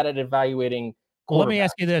that bad at evaluating. Well, let me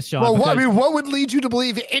ask you this, Sean. Well, what would lead you to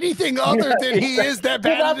believe anything other than he is that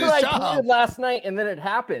bad at his job? That's what I tweeted last night, and then it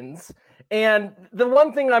happens. And the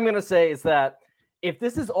one thing I'm going to say is that if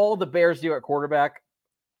this is all the Bears do at quarterback,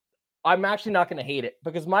 I'm actually not going to hate it,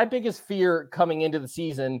 because my biggest fear coming into the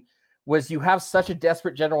season was you have such a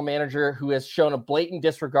desperate general manager who has shown a blatant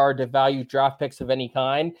disregard to value draft picks of any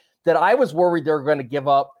kind that I was worried they were going to give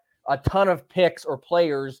up a ton of picks or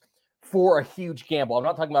players for a huge gamble. I'm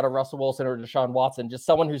not talking about a Russell Wilson or Deshaun Watson, just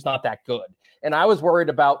someone who's not that good. And I was worried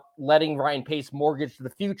about letting Ryan Pace mortgage to the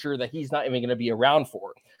future that he's not even going to be around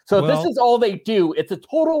for. So if this is all they do, it's a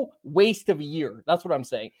total waste of a year. That's what I'm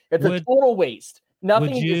saying. It's a total waste.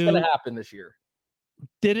 Nothing is going to happen this year.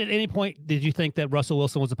 At any point, did you think that Russell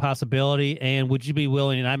Wilson was a possibility? And would you be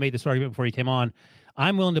willing, and I made this argument before he came on,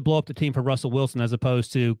 I'm willing to blow up the team for Russell Wilson as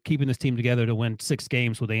opposed to keeping this team together to win 6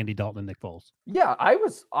 games with Andy Dalton and Nick Foles. Yeah, I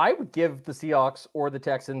would give the Seahawks or the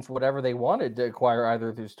Texans whatever they wanted to acquire either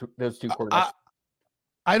of those two quarterbacks.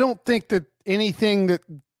 I don't think that anything that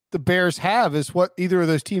the Bears have is what either of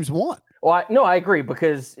those teams want. Well, I agree,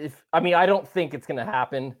 because I don't think it's going to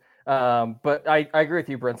happen. But I agree with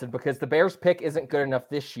you, Brinson, because the Bears pick isn't good enough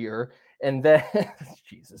this year. And then,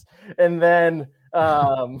 Jesus. And then,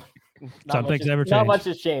 Some things never change. Not much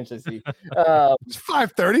has changed, I see. It's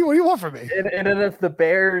 5:30. What do you want from me? And then if the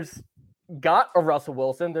Bears got a Russell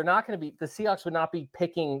Wilson, the Seahawks would not be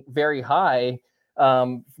picking very high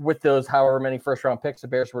with those however many first-round picks the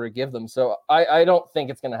Bears were to give them. So I don't think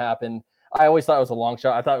it's going to happen. I always thought it was a long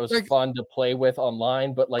shot. I thought it was fun to play with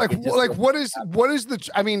online, but what is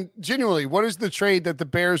genuinely, what is the trade that the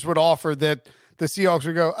Bears would offer that the Seahawks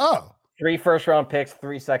would go, oh, 3 first-round picks,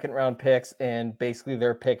 3 second-round picks, and basically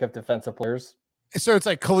their pick of defensive players? So it's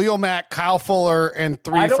like Khalil Mack, Kyle Fuller, and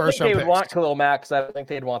 3 first-round picks. I don't think they would want Khalil Mack, because I don't think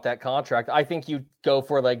they'd want that contract. I think you'd go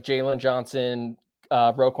for like Jalen Johnson,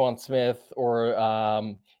 Roquan Smith,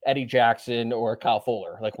 or Eddie Jackson, or Kyle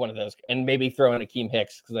Fuller, like one of those, and maybe throw in Akeem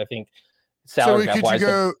Hicks, because I think salary cap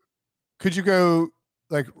wise. Could you go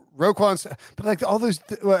like Roquan, but like all those,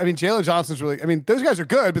 Jalen Johnson's really, those guys are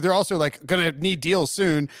good, but they're also like going to need deals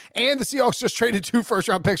soon. And the Seahawks just traded 2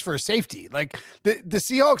 first-round picks for a safety. Like the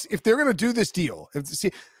Seahawks, if they're going to do this deal,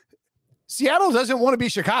 Seattle doesn't want to be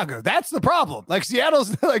Chicago. That's the problem. Like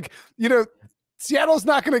Seattle's like, Seattle's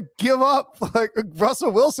not going to give up like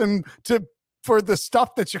Russell Wilson for the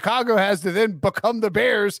stuff that Chicago has to then become the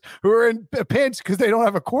Bears, who are in a pinch because they don't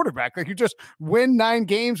have a quarterback. Like you just win 9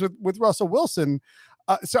 games with Russell Wilson.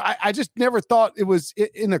 So I just never thought it was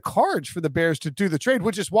in the cards for the Bears to do the trade,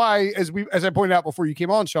 which is why, as I pointed out before you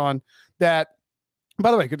came on, Sean, that,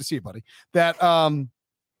 by the way, good to see you, buddy, that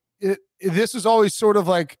this was always sort of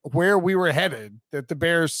like where we were headed, that the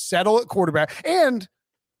Bears settle at quarterback. And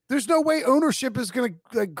there's no way ownership is going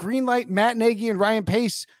to greenlight Matt Nagy and Ryan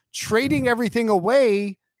Pace trading everything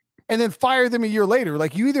away and then fire them a year later.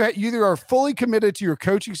 Like you either are fully committed to your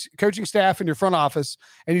coaching staff and your front office,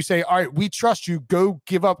 and you say, all right, we trust you, go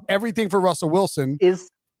give up everything for Russell Wilson.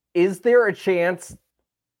 Is there a chance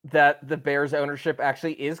that the Bears ownership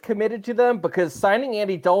actually is committed to them? Because signing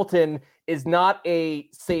Andy Dalton is not a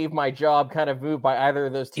save my job kind of move by either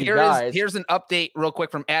of those two guys. Here's an update real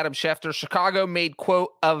quick from Adam Schefter. Chicago made,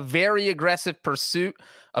 quote, a very aggressive pursuit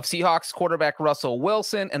of Seahawks quarterback Russell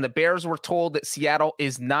Wilson, and the Bears were told that Seattle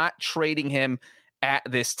is not trading him at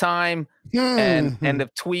this time. And end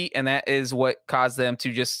of tweet. And that is what caused them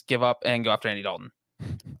to just give up and go after Andy Dalton.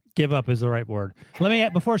 Give up is the right word.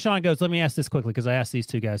 Before Sean goes, let me ask this quickly because I asked these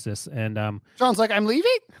two guys this, and Sean's like, I'm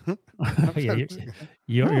leaving. Yeah,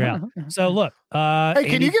 you're out. So look, hey, Andy,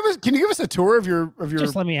 can you give us a tour of your?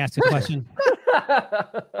 Just let me ask a question.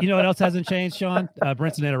 You know what else hasn't changed, Sean?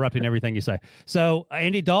 Brinson interrupting everything you say. So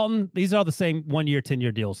Andy Dalton, these are all the same 1-year,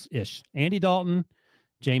 10-year deals ish. Andy Dalton,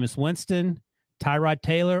 Jameis Winston, Tyrod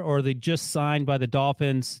Taylor, or they just signed by the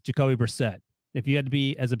Dolphins, Jacoby Brissett. If you had to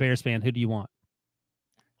be as a Bears fan, who do you want?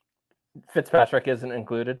 Fitzpatrick isn't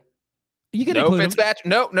included. You can include Fitzpatrick.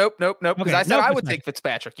 Nope. Because Okay, I said I would Fitzpatrick. take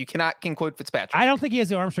Fitzpatrick. You cannot include Fitzpatrick. I don't think he has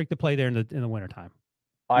the arm strength to play there in the wintertime.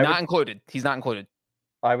 Included. He's not included.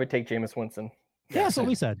 I would take Jameis Winston. Yeah, that's what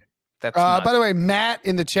we said. That's by the way, Matt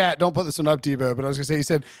in the chat, don't put this one up, Debo, but I was gonna say, he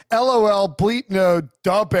said, LOL, bleep no,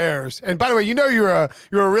 duh Bears. And by the way, you're a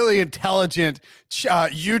really intelligent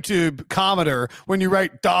YouTube commenter when you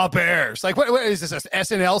write duh Bears. Like, what is this, an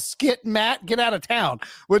SNL skit, Matt? Get out of town.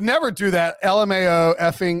 Would never do that, LMAO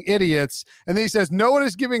effing idiots. And then he says, no one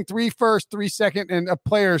is giving 3 first, 3 second, and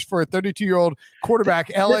players for a 32-year-old quarterback,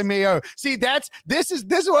 LMAO. See, this is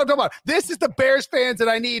what I'm talking about. This is the Bears fans that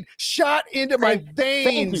I need shot into my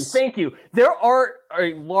veins. Thank you. There is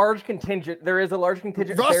a large contingent of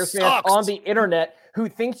Bears fans on the internet who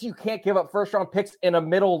thinks you can't give up first-round picks in a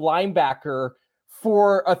middle linebacker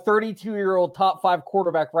for a 32-year-old top 5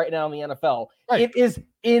 quarterback right now in the NFL. Right. It is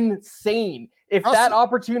insane. If that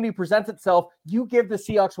opportunity presents itself, you give the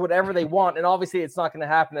Seahawks whatever they want, and obviously it's not going to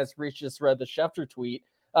happen, as Reach just read the Schefter tweet.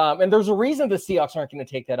 And there's a reason the Seahawks aren't going to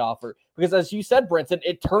take that offer, because as you said, Brinson,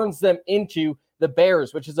 it turns them into the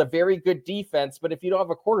Bears, which is a very good defense, but if you don't have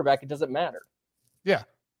a quarterback, it doesn't matter. Yeah,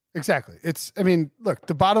 exactly. Look,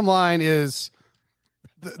 the bottom line is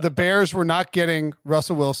the Bears were not getting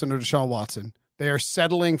Russell Wilson or Deshaun Watson. They are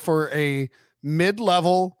settling for a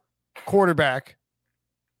mid-level quarterback,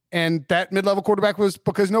 and that mid-level quarterback was,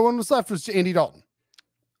 because no one was left, was Andy Dalton.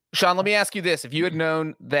 Sean, let me ask you this. If you had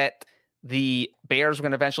known that the Bears were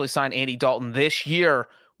going to eventually sign Andy Dalton this year,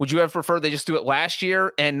 would you have preferred they just do it last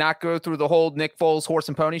year and not go through the whole Nick Foles horse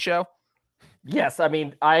and pony show? Yes.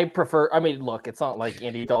 Look, it's not like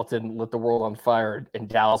Andy Dalton lit the world on fire in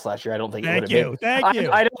Dallas last year. I don't think it would have been.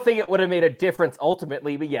 I don't think it would have made a difference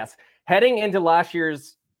ultimately, but yes, heading into last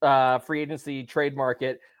year's free agency trade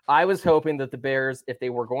market, I was hoping that the Bears, if they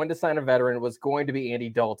were going to sign a veteran, was going to be Andy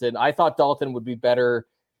Dalton. I thought Dalton would be better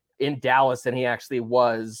in Dallas than he actually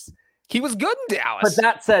was. He was good in Dallas. But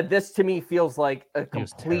that said, this to me feels like a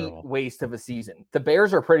complete waste of a season. The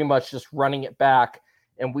Bears are pretty much just running it back,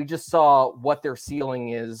 and we just saw what their ceiling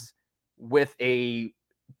is with a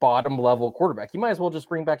bottom-level quarterback. You might as well just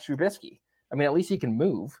bring back Trubisky. I mean, at least he can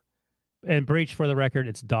move. And Breach, for the record,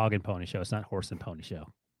 it's dog and pony show. It's not horse and pony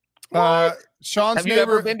show. Sean's Have you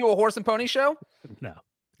ever been to a horse and pony show? No.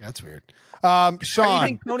 That's weird. Sean, Sean, how do you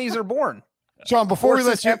think ponies are born? Before we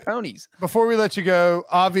let you go,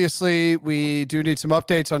 obviously we do need some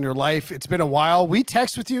updates on your life. It's been a while. We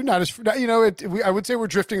text with you, I would say we're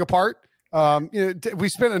drifting apart. We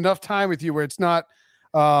spent enough time with you where it's not.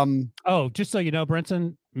 Just so you know,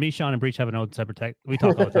 Brinson, me, Sean, and Breach have an old separate text. We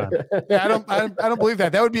talk all the time. Yeah, I don't believe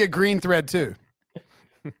that. That would be a green thread too.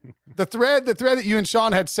 The thread that you and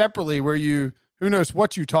Sean had separately, where who knows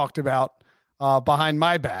what you talked about. Behind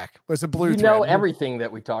my back was a blue thread. Everything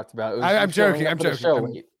that we talked about. I'm joking. I'm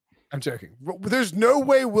joking. There's no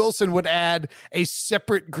way Wilson would add a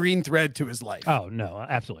separate green thread to his life. Oh no,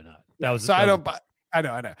 absolutely not. I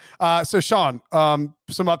know. So Sean,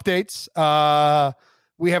 some updates.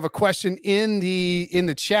 We have a question in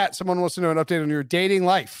the chat. Someone wants to know an update on your dating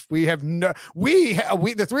life. We have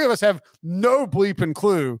the three of us have no bleeping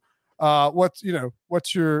clue. What's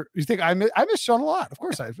your, you think I miss Sean a lot? Of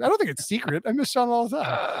course I don't think it's secret. I miss Sean all the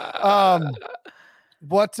time.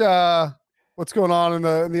 What's going on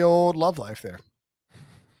in the old love life there?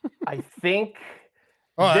 I think.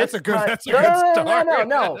 Oh, that's a good start.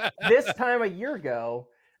 No. This time a year ago,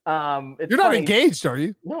 you're not engaged, are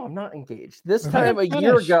you? No, I'm not engaged. This time a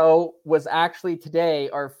year ago was actually today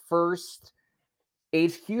our first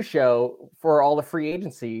HQ show for all the free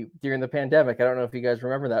agency during the pandemic. I don't know if you guys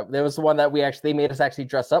remember that. That was the one that they made us actually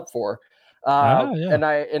dress up for. And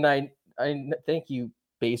I thank you,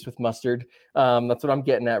 Base with Mustard. That's what I'm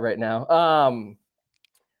getting at right now.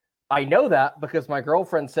 I know that because my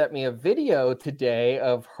girlfriend sent me a video today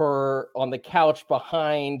of her on the couch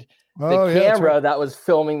behind the camera that was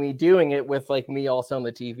filming me doing it with like me also on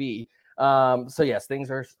the TV. So yes, things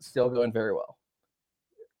are still going very well.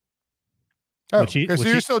 Oh, so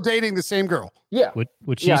you're still dating the same girl? Yeah.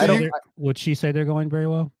 Would she say they're going very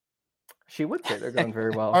well? She would say they're going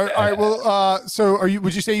very well. All right. Well, so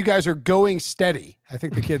would you say you guys are going steady? I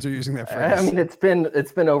think the kids are using that phrase. I mean, it's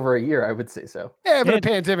been over a year. I would say so. Yeah, but a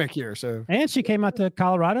pandemic year. So. And she came out to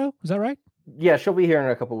Colorado. Is that right? Yeah, she'll be here in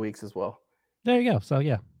a couple of weeks as well. There you go. So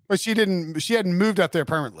yeah. But she hadn't moved out there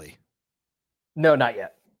permanently. No, not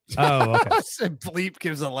yet. Oh, okay. Bleep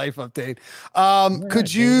gives a life update.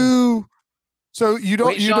 Could you? So you don't.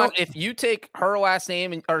 Wait, Sean, if you take her last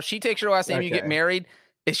name or she takes your last name, you get married.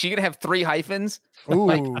 Is she gonna have 3 hyphens? Ooh.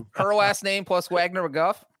 Like her last name plus Wagner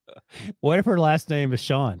McGuff? What if her last name is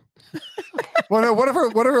Sean? What if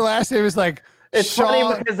her last name is like? It's Sean.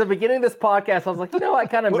 funny because at the beginning of this podcast, I was like, I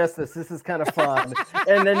kind of miss this. This is kind of fun.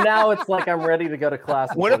 And then now it's like I'm ready to go to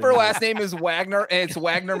class. What if her last name is Wagner and it's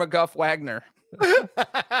Wagner McGuff Wagner?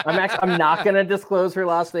 I'm not going to disclose her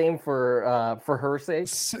last name for her sake.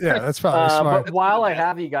 Yeah, that's probably smart. But while I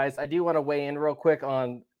have you guys, I do want to weigh in real quick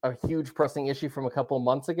on a huge pressing issue from a couple of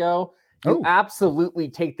months ago. You absolutely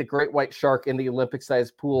take the great white shark in the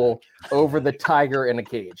Olympic-sized pool over the tiger in a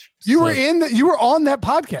cage. You were on that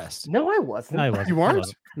podcast. No, I wasn't. No, he wasn't. You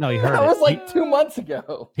weren't? No, you heard that it. was like 2 months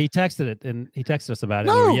ago. He texted it and he texted us about it.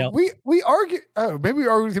 No, we argued. Oh, maybe we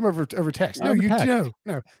argued with him over text. No,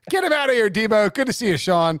 no. Get him out of here, Debo. Good to see you,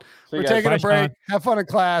 Sean. We're taking a break. Sean. Have fun in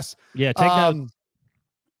class. Yeah, take that.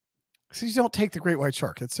 So you don't take the great white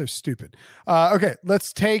shark. That's so stupid. Okay,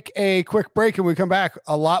 let's take a quick break and we come back.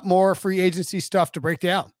 A lot more free agency stuff to break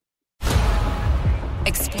down.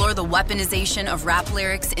 Explore the weaponization of rap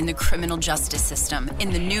lyrics in the criminal justice system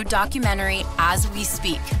in the new documentary, As We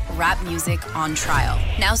Speak, Rap Music on Trial.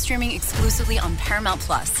 Now streaming exclusively on Paramount+.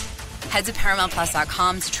 Head to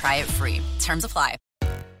ParamountPlus.com to try it free. Terms apply.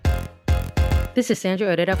 This is Sandra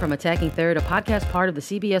Herrera from Attacking Third, a podcast part of the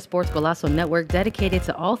CBS Sports Golazo Network dedicated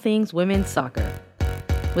to all things women's soccer.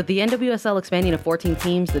 With the NWSL expanding to 14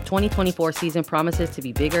 teams, the 2024 season promises to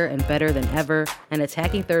be bigger and better than ever, and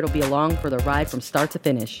Attacking Third will be along for the ride from start to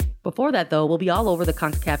finish. Before that, though, we'll be all over the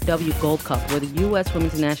CONCACAF W Gold Cup, where the U.S.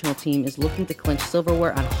 women's national team is looking to clinch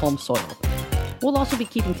silverware on home soil. We'll also be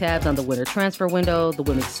keeping tabs on the winter transfer window, the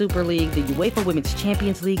Women's Super League, the UEFA Women's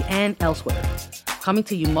Champions League, and elsewhere. Coming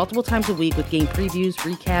to you multiple times a week with game previews,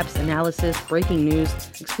 recaps, analysis, breaking news,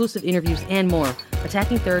 exclusive interviews, and more.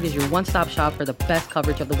 Attacking Third is your one-stop shop for the best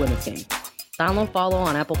coverage of the women's game. Download, follow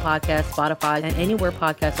on Apple Podcasts, Spotify, and anywhere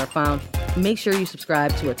podcasts are found. Make sure you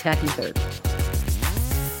subscribe to Attacking Third.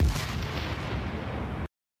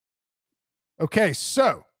 Okay,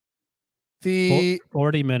 so the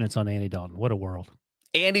 40 minutes on Andy Dalton. What a world.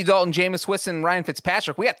 Andy Dalton, Jameis Winston, Ryan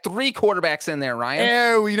Fitzpatrick. We got 3 quarterbacks in there,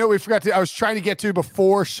 Ryan. Oh, we forgot to. I was trying to get to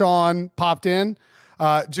before Sean popped in.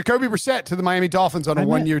 Jacoby Brissett to the Miami Dolphins on a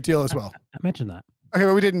 1-year deal as well. I mentioned that. Okay,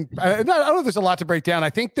 but we didn't. I don't know if there's a lot to break down. I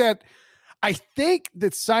think that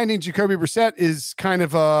signing Jacoby Brissett is kind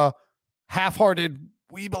of a half-hearted,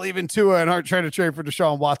 we believe in Tua and aren't trying to trade for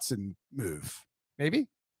Deshaun Watson move. Maybe?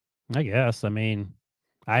 I guess. I mean,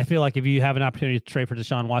 I feel like if you have an opportunity to trade for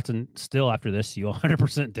Deshaun Watson still after this, you'll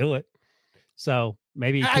 100% do it. So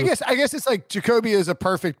maybe I guess it's like Jacoby is a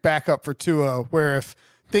perfect backup for Tua, where if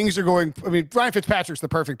things are going, I mean, Ryan Fitzpatrick's the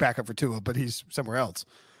perfect backup for Tua, but he's somewhere else.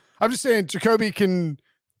 I'm just saying Jacoby can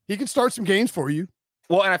start some games for you.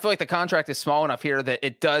 Well, and I feel like the contract is small enough here that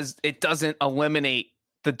it doesn't eliminate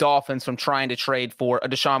the Dolphins from trying to trade for a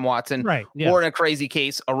Deshaun Watson, right? Yeah. Or in a crazy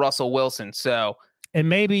case, a Russell Wilson. So, and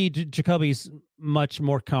maybe Jacoby's much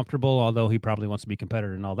more comfortable, although he probably wants to be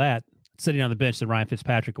competitive and all that, sitting on the bench than Ryan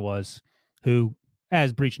Fitzpatrick was, who,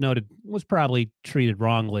 as Breach noted, was probably treated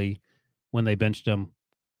wrongly when they benched him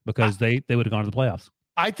because they would have gone to the playoffs.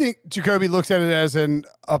 I think Jacoby looks at it as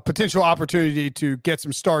a potential opportunity to get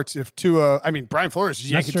some starts if Tua. I mean, Brian Flores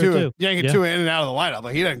is yanking Tua in and out of the lineup.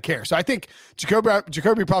 Like, he doesn't care. So I think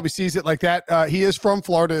Jacoby probably sees it like that. He is from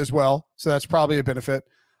Florida as well, so that's probably a benefit.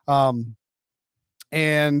 I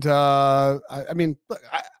mean,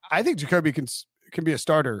 I think Jacoby can be a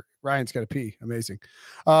starter. Ryan's got to pee. Amazing.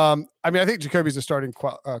 I mean, I think Jacoby's a starting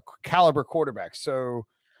caliber quarterback. So.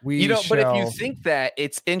 But if you think that,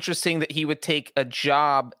 it's interesting that he would take a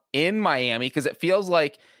job in Miami, because it feels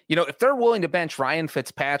like, if they're willing to bench Ryan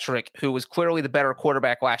Fitzpatrick, who was clearly the better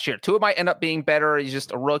quarterback last year, Tua might end up being better. He's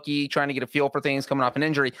just a rookie trying to get a feel for things coming off an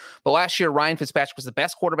injury. But last year, Ryan Fitzpatrick was the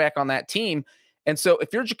best quarterback on that team. And so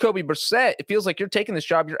if you're Jacoby Brissett, it feels like you're taking this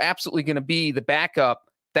job. You're absolutely going to be the backup.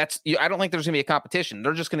 I don't think there's going to be a competition.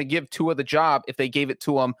 They're just going to give Tua the job if they gave it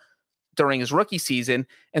to him during his rookie season.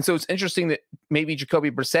 And so it's interesting that maybe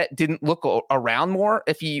Jacoby Brissett didn't look around more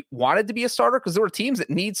if he wanted to be a starter, because there were teams that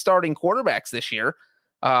need starting quarterbacks this year.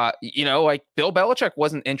 Like Bill Belichick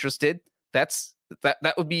wasn't interested. That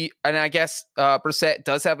would be, and I guess Brissett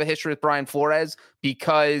does have a history with Brian Flores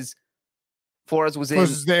because Flores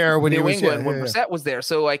was there when New England when Brissett was there.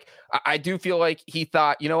 So like, I do feel like he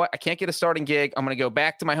thought, you know what, I can't get a starting gig. I'm going to go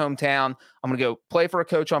back to my hometown. I'm going to go play for a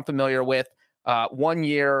coach I'm familiar with. 1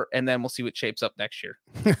 year, and then we'll see what shapes up next year.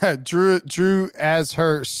 Drew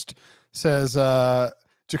Ashurst says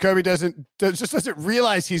Jacoby doesn't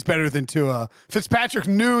realize he's better than Tua. Fitzpatrick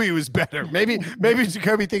knew he was better. Maybe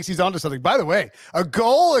Jacoby thinks he's onto something. By the way, a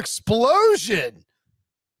goal explosion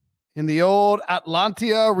in the old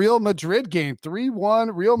Atlantia Real Madrid game.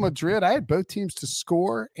 3-1 Real Madrid. I had both teams to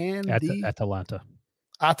score and Atalanta.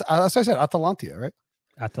 That's what I said, Atalantia, right?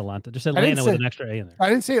 Atalanta. Just Atlanta with an extra A in there. I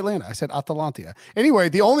didn't say Atlanta. I said Atalantia. Anyway,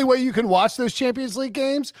 the only way you can watch those Champions League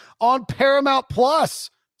games on Paramount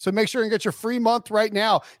Plus. So make sure and get your free month right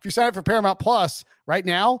now. If you sign up for Paramount Plus right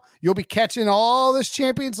now, you'll be catching all this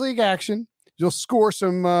Champions League action. You'll score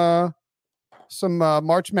some March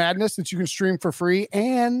Madness that you can stream for free,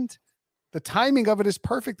 and the timing of it is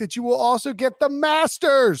perfect that you will also get the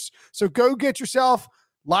Masters. So go get yourself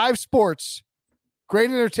live sports.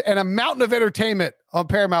 And a mountain of entertainment on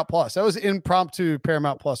Paramount Plus. That was impromptu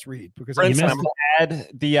Paramount Plus read because I'm going to add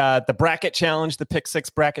the bracket challenge, the Pick Six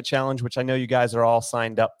bracket challenge, which I know you guys are all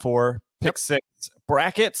signed up for. Pick Six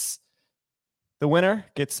brackets. The winner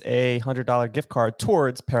gets a $100 gift card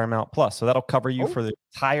towards Paramount Plus. So that'll cover you for the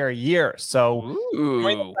entire year. So join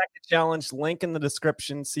the bracket challenge. Link in the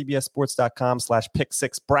description, cbssports.com/pick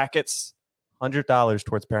six brackets. $100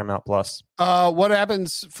 towards Paramount Plus. What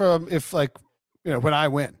happens if when I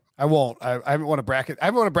win? I won't. I haven't won a bracket. I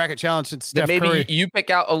haven't won a bracket challenge since Steph maybe Curry. You pick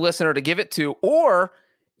out a listener to give it to, or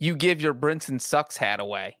you give your Brinson Sucks hat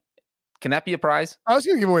away. Can that be a prize? I was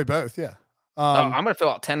going to give away both. Yeah. I'm going to fill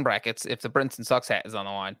out 10 brackets if the Brinson Sucks hat is on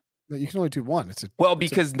the line. You can only do one.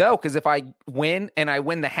 Because if I win and I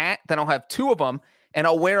win the hat, then I'll have two of them and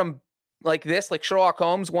I'll wear them like this, like Sherlock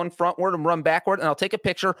Holmes, one frontward and run backward, and I'll take a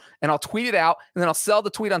picture and I'll tweet it out, and then I'll sell the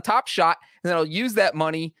tweet on Top Shot, and then I'll use that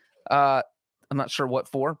money. I'm not sure what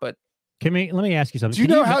for, but let me ask you something. Do you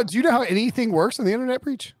know how anything works on the internet,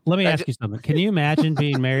 Breach? Let me ask you something. Can you imagine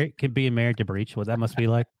being married to Breach? What that must be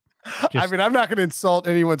like? I mean, I'm not going to insult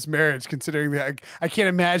anyone's marriage, considering that I can't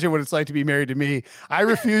imagine what it's like to be married to me. I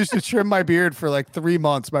refused to trim my beard for like 3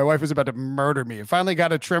 months. My wife was about to murder me. I finally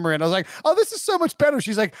got a trimmer, and I was like, "Oh, this is so much better."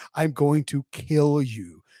 She's like, "I'm going to kill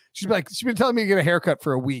you." She's been telling me to get a haircut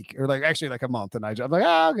for a week, or actually a month, and I'm like,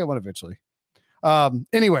 I'll get one eventually.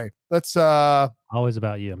 Anyway, let's always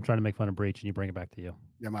about you. I'm trying to make fun of Breach and you bring it back to you.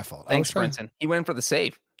 Yeah, my fault. Thanks, Brinson. He went for the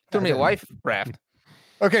save. Threw me a life raft.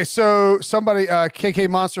 Okay, so somebody, KK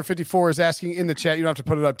Monster 54 is asking in the chat. You don't have to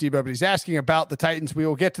put it up, Debo, but he's asking about the Titans. We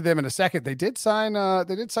will get to them in a second. They did sign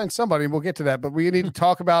somebody, and we'll get to that. But we need to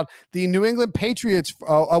talk about the New England Patriots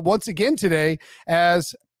once again today,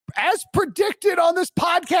 as predicted on this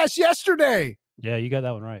podcast yesterday. Yeah, you got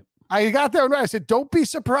that one right. I got that one right. I said, don't be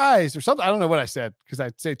surprised or something. I don't know what I said because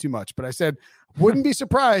I say too much, but I said, wouldn't be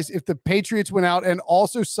surprised if the Patriots went out and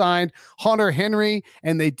also signed Hunter Henry,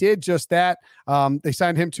 and they did just that. They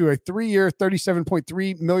signed him to a 3-year,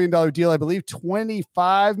 $37.3 million deal. I believe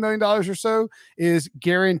 $25 million or so is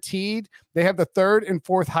guaranteed. They have the 3rd and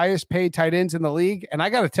 4th highest paid tight ends in the league. And I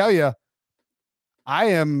got to tell you, I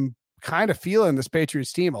am kind of feeling this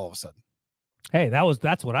Patriots team all of a sudden. Hey,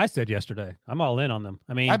 that's what I said yesterday. I'm all in on them.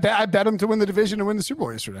 I mean, I bet them to win the division and win the Super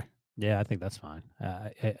Bowl yesterday. Yeah, I think that's fine.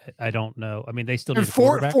 I don't know. I mean, they still need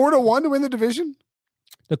 4-1 to win the division.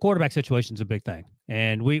 The quarterback situation is a big thing,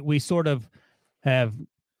 and we sort of have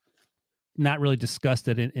not really discussed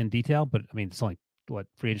it in detail. But I mean, it's only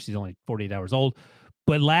free agency is only 48 hours old.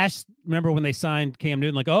 But remember when they signed Cam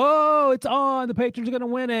Newton, like, oh, it's on, the Patriots are going to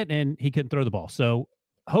win it, and he couldn't throw the ball. So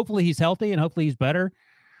hopefully he's healthy and hopefully he's better.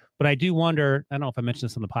 But I do wonder, I don't know if I mentioned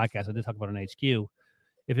this on the podcast, I did talk about it on HQ,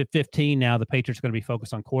 if at 15 now the Patriots are going to be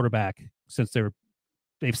focused on quarterback since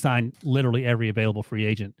they've signed literally every available free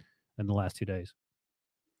agent in the last 2 days.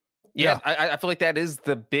 Yeah. I feel like that is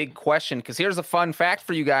the big question, because here's a fun fact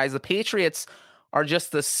for you guys. The Patriots are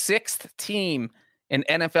just the 6th team in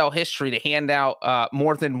NFL history to hand out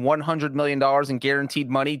more than $100 million in guaranteed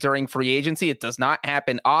money during free agency. It does not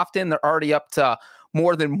happen often. They're already up to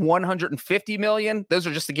more than $150 million. Those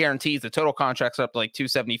are just the guarantees. The total contracts are up to like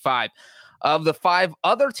 $275. Of the 5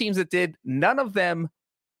 other teams that did, none of them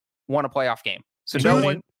won a playoff game. So no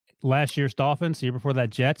one. Last year's Dolphins, the year before that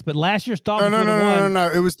Jets, but last year's Dolphins.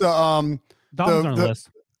 No. It was the Dolphins are on the list.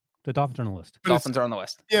 The Dolphins are on the list. Dolphins are on the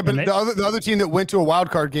list. Yeah, but the other team that went to a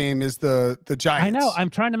wild card game is the Giants. I know.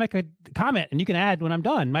 I'm trying to make a comment, and you can add when I'm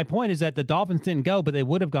done. My point is that the Dolphins didn't go, but they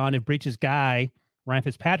would have gone if Breach's guy Ryan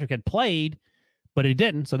Fitzpatrick had played, but he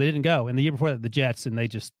didn't, so they didn't go. And the year before that, the Jets, and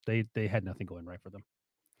they had nothing going right for them.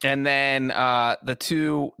 And then the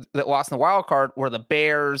 2 that lost in the wild card were the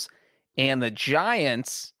Bears and the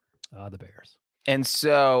Giants. The Bears. And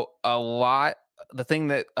so the thing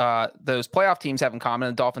that those playoff teams have in common,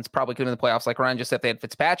 the Dolphins probably could in the playoffs, like Ryan just said, if they had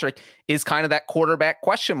Fitzpatrick, is kind of that quarterback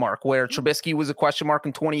question mark, where Trubisky was a question mark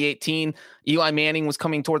in 2018. Eli Manning was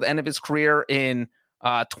coming toward the end of his career in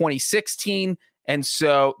 2016. And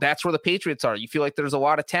so that's where the Patriots are. You feel like there's a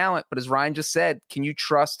lot of talent, but as Ryan just said, can you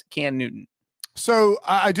trust Cam Newton? So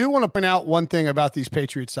I do want to point out one thing about these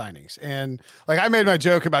Patriots signings. And like I made my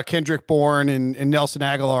joke about Kendrick Bourne and Nelson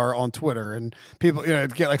Aguilar on Twitter, and people,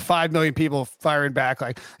 get like 5 million people firing back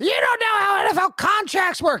like, you don't know how NFL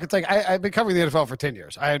contracts work. It's like, I've been covering the NFL for 10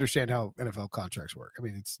 years. I understand how NFL contracts work. I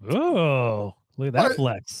mean, it's. Oh, look at that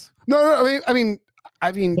flex. No, I mean.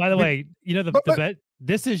 By the way, the bet,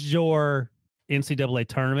 this is your NCAA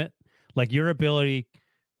tournament. Like your ability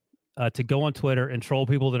to go on Twitter and troll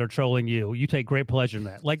people that are trolling you. You take great pleasure in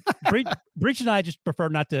that. Like Breach and I just prefer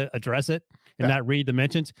not to address it and not read the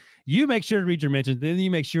mentions. You make sure to read your mentions. Then you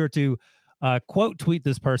make sure to quote tweet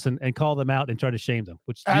this person and call them out and try to shame them.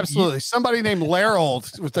 Which absolutely. Somebody named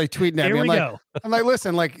Larold was like tweeting at me. I'm like,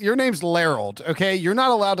 listen, like your name's Larold. Okay. You're not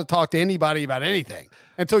allowed to talk to anybody about anything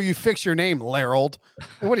until you fix your name, Larold.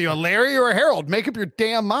 What are you, a Larry or a Harold? Make up your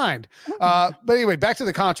damn mind. But anyway, back to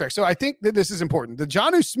the contract. So I think that this is important. The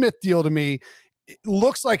Jonnu Smith deal to me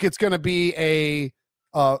looks like it's going to be a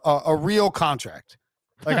real contract.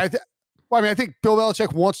 Like I think Bill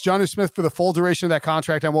Belichick wants Jonnu Smith for the full duration of that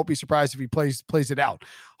contract. I won't be surprised if he plays it out.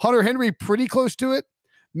 Hunter Henry, pretty close to it.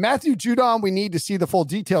 Matthew Judon, we need to see the full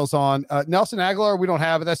details on. Nelson Aguilar, we don't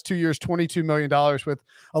have it. That's 2 years, $22 million with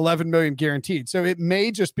 $11 million guaranteed. So it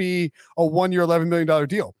may just be a 1 year, $11 million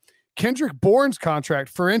deal. Kendrick Bourne's contract,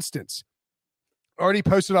 for instance, already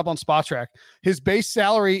posted up on SpotTrack. His base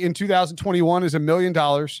salary in 2021 is $1 million,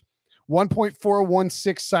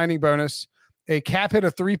 1.416 signing bonus, a cap hit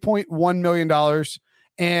of $3.1 million,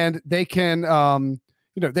 and they can,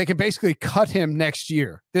 they can basically cut him next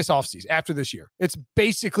year, this offseason, after this year. It's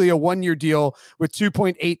basically a 1 year deal with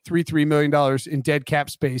 $2.833 million in dead cap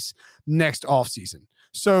space next offseason.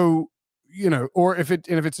 So, or if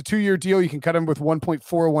it's a 2 year deal, you can cut him with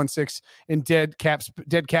 1.416 in dead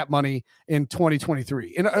cap money in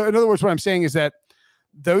 2023. In other words, what I'm saying is that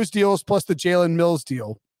those deals plus the Jalen Mills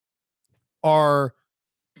deal are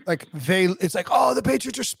like it's like, oh, the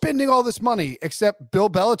Patriots are spending all this money, except Bill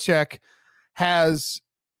Belichick has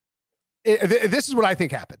this is what I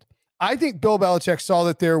think happened. I think Bill Belichick saw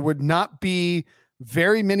that there would not be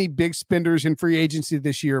very many big spenders in free agency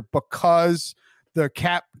this year because the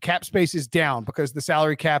cap space is down, because the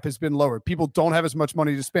salary cap has been lowered. People don't have as much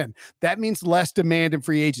money to spend. That means less demand in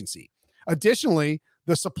free agency. Additionally,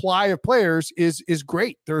 the supply of players is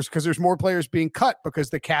great. There's more players being cut because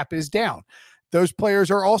the cap is down. Those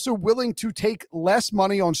players are also willing to take less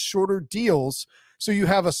money on shorter deals. So you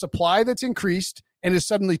have a supply that's increased and is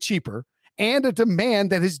suddenly cheaper, and a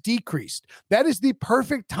demand that has decreased. That is the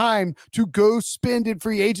perfect time to go spend in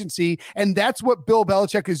free agency. And that's what Bill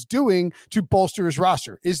Belichick is doing to bolster his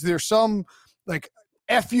roster. Is there some like,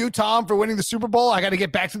 F you, Tom, for winning the Super Bowl, I got to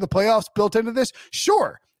get back to the playoffs built into this?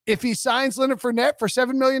 Sure. If he signs Leonard Fournette for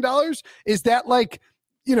 $7 million, is that like,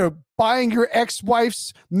 buying your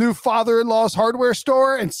ex-wife's new father-in-law's hardware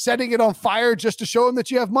store and setting it on fire just to show him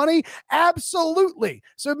that you have money? Absolutely.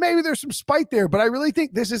 So maybe there's some spite there, but I really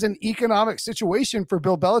think this is an economic situation for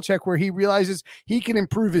Bill Belichick where he realizes he can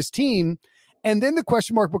improve his team. And then the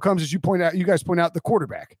question mark becomes, as you guys point out, the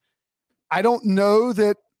quarterback. I don't know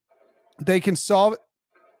that they can solve.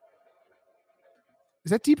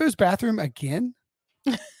 Is that Debo's bathroom again?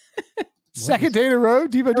 Second day in a row,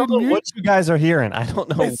 Debo I don't didn't know mute. what you guys are hearing. I don't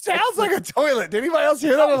know. It sounds like a toilet. Did anybody else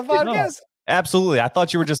hear that on the podcast? Absolutely. I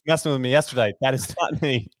thought you were just messing with me yesterday. That is not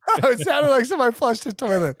me. It sounded like somebody flushed the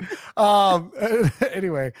toilet.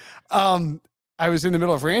 Anyway, I was in the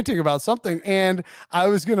middle of ranting about something, and I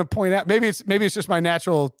was going to point out maybe it's just my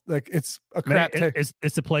natural, like, it's a crap.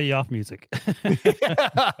 It's to play you off music.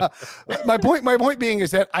 My point being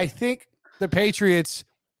is that I think the Patriots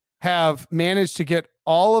have managed to get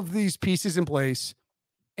all of these pieces in place,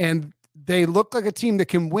 and they look like a team that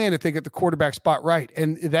can win if they get the quarterback spot right.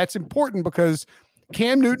 And that's important because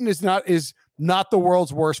Cam Newton is not the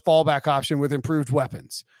world's worst fallback option with improved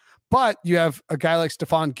weapons. But you have a guy like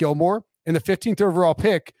Stephon Gilmore in the 15th overall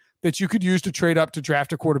pick that you could use to trade up to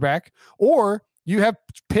draft a quarterback, or you have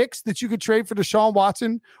picks that you could trade for Deshaun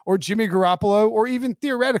Watson or Jimmy Garoppolo, or even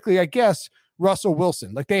theoretically, I guess, Russell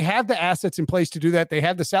Wilson. Like, they have the assets in place to do that. They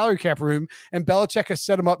have the salary cap room, and Belichick has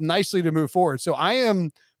set them up nicely to move forward. So I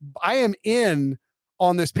am in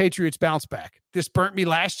on this Patriots bounce back. This burnt me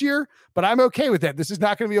last year, but I'm okay with that. This is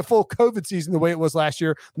not going to be a full COVID season the way it was last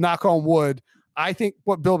year. Knock on wood. I think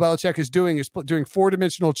what Bill Belichick is doing is doing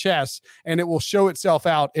 4-dimensional chess, and it will show itself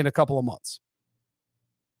out in a couple of months.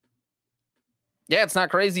 Yeah, it's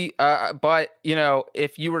not crazy. But,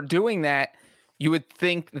 if you were doing that, you would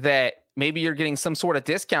think that maybe you're getting some sort of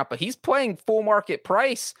discount, but he's playing full market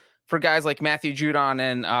price for guys like Matthew Judon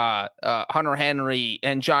and Hunter Henry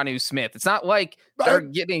and Jonnu Smith. It's not like they're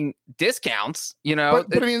getting discounts,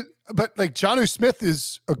 But like Jonnu Smith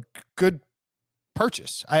is a good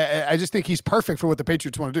purchase. I just think he's perfect for what the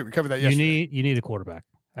Patriots want to do. We covered that yesterday. You need a quarterback.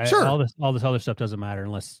 Sure. All this other stuff doesn't matter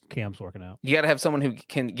unless Cam's working out. You got to have someone who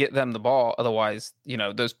can get them the ball. Otherwise,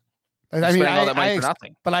 those. I mean, all that money for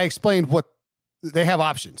nothing. But I explained what they have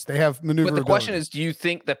options. They have maneuverability. But the question is, do you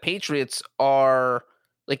think the Patriots are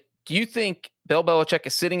like? Do you think Bill Belichick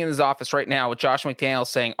is sitting in his office right now with Josh McDaniels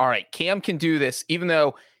saying, "All right, Cam can do this," even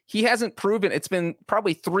though he hasn't proven? It's been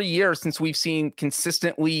probably 3 years since we've seen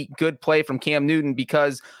consistently good play from Cam Newton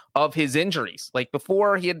because of his injuries. Like,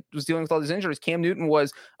 before he was dealing with all these injuries, Cam Newton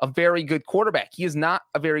was a very good quarterback. He is not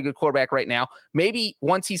a very good quarterback right now. Maybe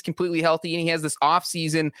once he's completely healthy and he has this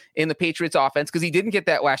offseason in the Patriots offense, because he didn't get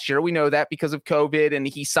that last year. We know that because of COVID, and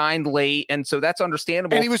he signed late. And so that's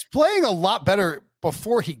understandable. And he was playing a lot better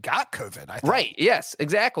before he got COVID, I think. Right. Yes,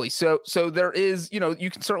 exactly. So there is, you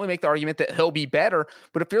can certainly make the argument that he'll be better.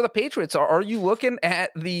 But if you're the Patriots, are you looking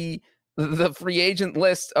at the free agent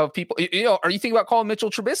list of people, are you thinking about calling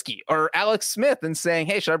Mitchell Trubisky or Alex Smith and saying,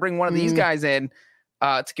 hey, should I bring one of these guys in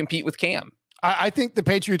to compete with Cam? I think the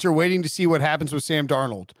Patriots are waiting to see what happens with Sam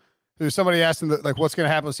Darnold. There's somebody asking what's going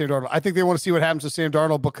to happen with Sam Darnold. I think they want to see what happens with Sam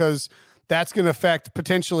Darnold because that's going to affect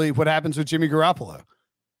potentially what happens with Jimmy Garoppolo.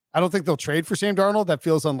 I don't think they'll trade for Sam Darnold. That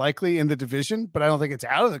feels unlikely in the division, but I don't think it's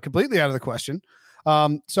completely out of the question.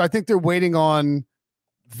 So I think they're waiting on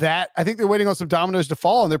that. I think they're waiting on some dominoes to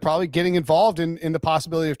fall, and they're probably getting involved in the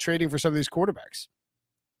possibility of trading for some of these quarterbacks.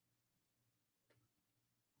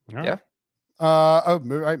 Yeah.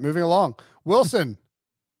 Moving along. Wilson,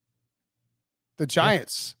 the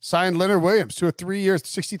Giants signed Leonard Williams to a 3-year,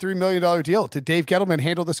 $63 million deal. Did Dave Gettleman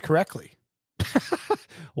handle this correctly?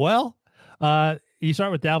 Well, you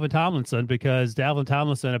start with Dalvin Tomlinson, because Dalvin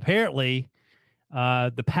Tomlinson apparently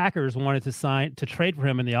the Packers wanted to trade for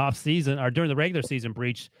him in the offseason or during the regular season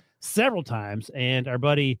breach several times. And our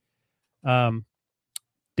buddy Dave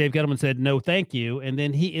Gettleman said, no, thank you. And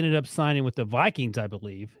then he ended up signing with the Vikings, I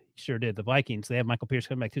believe. He sure did. The Vikings, they have Michael Pierce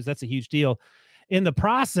coming back too. So that's a huge deal. In the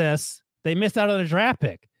process, they missed out on a draft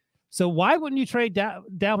pick. So why wouldn't you trade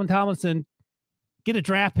Dalvin Tomlinson, get a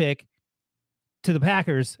draft pick to the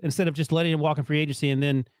Packers instead of just letting him walk in free agency and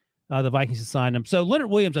then the Vikings assigned him? So Leonard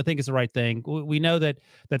Williams, I think, is the right thing. We know that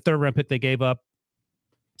third-round pick they gave up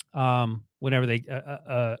whenever they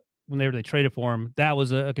traded for him, that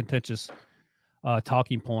was a contentious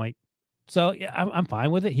talking point. So yeah, I'm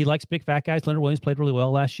fine with it. He likes big fat guys. Leonard Williams played really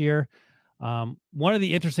well last year. One of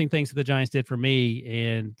the interesting things that the Giants did for me,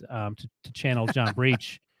 and to channel John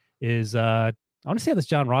Breach, is I want to see how this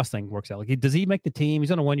John Ross thing works out. Like, does he make the team? He's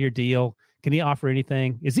on a 1-year deal. Can he offer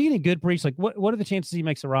anything? Is he any good, Breach? Like, what are the chances he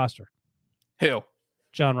makes the roster? Who?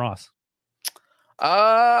 John Ross.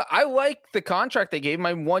 I like the contract they gave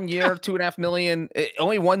him. 1 year, $2.5 million,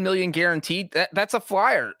 only $1 million guaranteed. That's a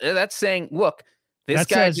flyer. That's saying, look, this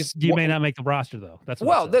guy says you may not make the roster, though. That's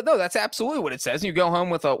no, that's absolutely what it says. You go home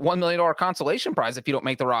with a $1 million consolation prize if you don't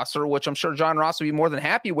make the roster, which I'm sure John Ross would be more than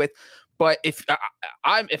happy with. But if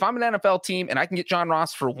I'm an NFL team and I can get John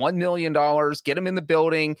Ross for $1 million, get him in the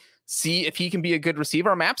building, see if he can be a good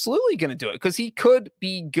receiver, I'm absolutely going to do it because he could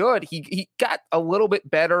be good. He got a little bit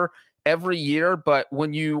better every year, but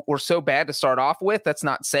when you were so bad to start off with, that's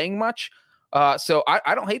not saying much. So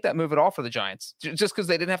I don't hate that move at all for the Giants, just because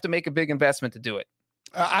they didn't have to make a big investment to do it.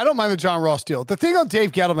 I don't mind the John Ross deal. The thing on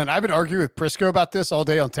Dave Gettleman, I've been arguing with Prisco about this all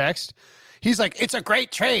day on text. He's like, it's a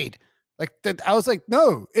great trade. Like that, I was like,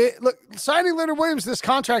 no, look, signing Leonard Williams, this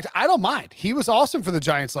contract, I don't mind. He was awesome for the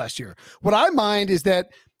Giants last year. What I mind is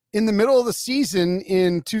that in the middle of the season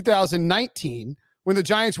in 2019, when the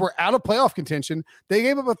Giants were out of playoff contention, they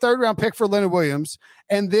gave up a 3rd-round pick for Leonard Williams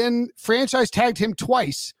and then franchise tagged him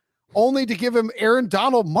twice, only to give him Aaron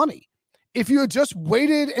Donald money. If you had just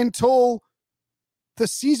waited until the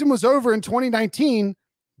season was over in 2019,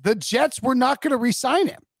 the Jets were not going to re-sign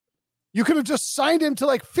him. You could have just signed him to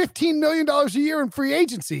like $15 million a year in free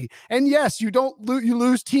agency. And yes, you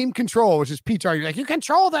lose team control, which is Pete's argument. Like, you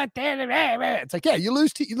control that. It's like, yeah, you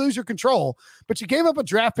lose your control, but you gave up a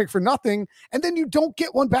draft pick for nothing. And then you don't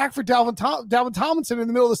get one back for Dalvin Tomlinson in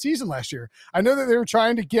the middle of the season last year. I know that they were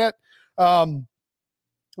trying to get a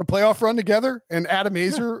playoff run together. And Adam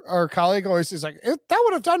Azer, our colleague, always is like, that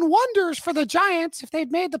would have done wonders for the Giants if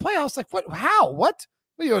they'd made the playoffs. Like, what? How? What?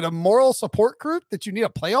 You know, a moral support group that you need a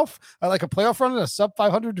playoff, like a playoff run in a sub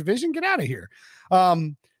 500 division. Get out of here.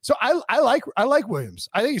 So I like Williams.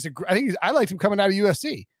 I liked him coming out of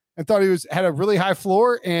USC and thought he had a really high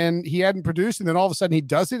floor and he hadn't produced. And then all of a sudden he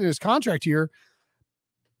does it in his contract year.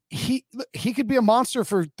 He could be a monster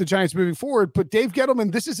for the Giants moving forward, but Dave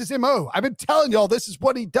Gettleman, this is his MO. I've been telling y'all, this is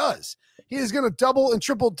what he does. He is going to double and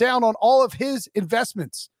triple down on all of his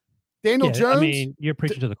investments. Daniel Jones. I mean, you're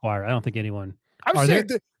preaching to the choir. I don't think anyone. I'm saying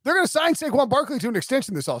they're going to sign Saquon Barkley to an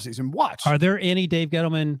extension this offseason. Watch. Are there any Dave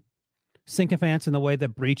Gettleman sycophants in the way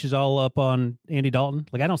that Breach is all up on Andy Dalton?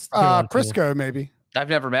 Like, I don't. Prisco, maybe. I've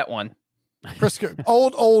never met one. Prisco,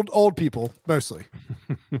 old people mostly.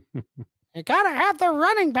 You got to have the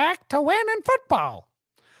running back to win in football.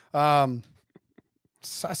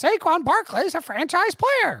 Saquon Barkley is a franchise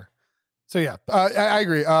player. So yeah, I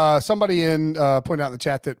agree. Somebody pointed out in the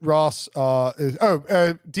chat that Ross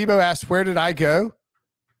Debo asked, where did I go?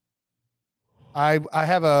 I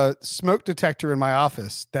have a smoke detector in my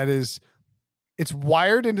office it's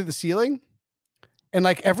wired into the ceiling, and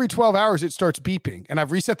like every 12 hours it starts beeping, and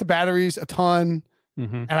I've reset the batteries a ton,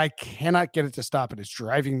 and I cannot get it to stop, and it's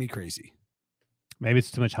driving me crazy. Maybe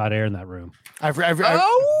it's too much hot air in that room.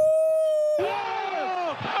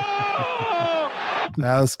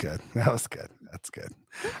 That was good. That's good.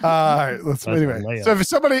 All right. Anyway. So if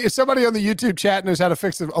somebody on the YouTube chat knows how to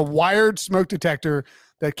fix a wired smoke detector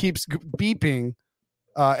that keeps beeping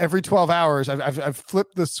every 12 hours, I've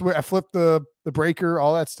flipped the switch, I flipped the breaker,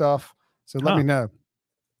 all that stuff. So let me know.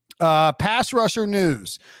 Pass rusher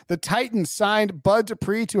news. The Titans signed Bud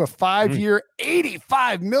Dupree to a 5-year,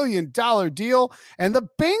 $85 million deal. And the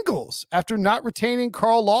Bengals, after not retaining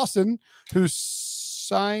Carl Lawson, who's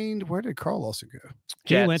signed, where did Carl Lawson go?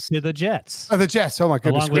 He went to the Jets. Oh, the Jets. Oh my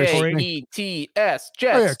goodness. Jets.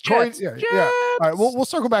 Jets. Yeah. All right. We'll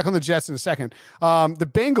circle back on the Jets in a second. The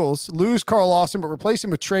Bengals lose Carl Lawson, but replace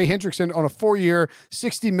him with Trey Hendrickson on a 4-year,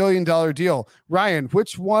 $60 million deal. Ryan,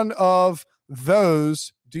 which one of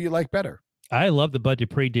those do you like better? I love the Bud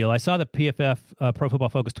Dupree deal. I saw the PFF Pro Football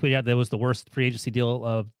Focus tweet out that was the worst free agency deal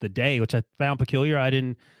of the day, which I found peculiar. I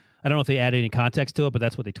don't know if they added any context to it, but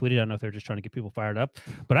that's what they tweeted. I don't know if they're just trying to get people fired up,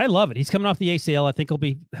 but I love it. He's coming off the ACL. I think he'll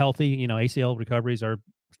be healthy. You know, ACL recoveries are,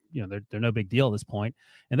 they're no big deal at this point.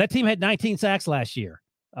 And that team had 19 sacks last year.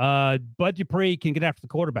 Bud Dupree can get after the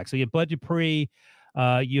quarterback. So you have Bud Dupree,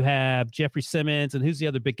 you have Jeffrey Simmons, and who's the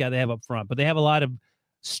other big guy they have up front? But they have a lot of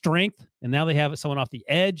strength, and now they have someone off the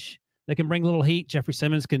edge that can bring a little heat. Jeffrey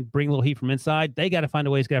Simmons can bring a little heat from inside. They got to find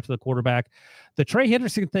a way to get after the quarterback. The Trey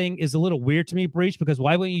Hendrickson thing is a little weird to me, Breach, because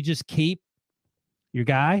why wouldn't you just keep your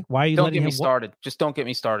guy? Why are you letting him started? Just don't get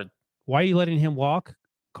me started. Why are you letting him walk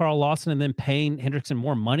Carl Lawson and then paying Hendrickson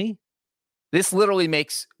more money? This literally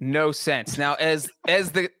makes no sense. Now, as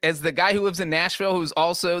the guy who lives in Nashville, who's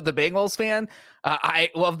also the Bengals fan, I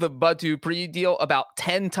love the Bud Dupree deal about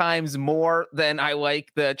 10 times more than I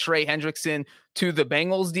like the Trey Hendrickson to the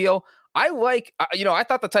Bengals deal. I like, I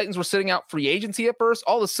thought the Titans were sitting out free agency at first.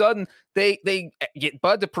 All of a sudden, they get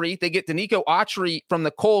Bud Dupree, they get Danico Autry from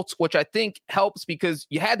the Colts, which I think helps because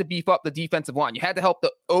you had to beef up the defensive line. You had to help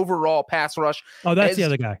the overall pass rush. Oh, that's the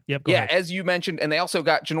other guy. Yep. Yeah, as you mentioned, and they also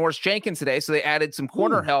got Janoris Jenkins today, so they added some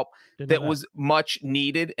corner help that was much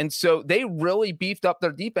needed. And so they really beefed up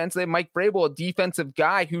their defense. They have Mike Vrabel, a defensive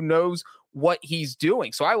guy who knows what he's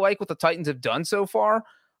doing. So I like what the Titans have done so far.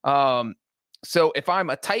 So if I'm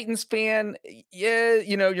a Titans fan, yeah,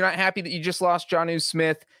 you're not happy that you just lost Jonnu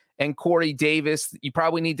Smith and Corey Davis. You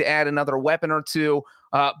probably need to add another weapon or two.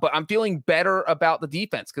 But I'm feeling better about the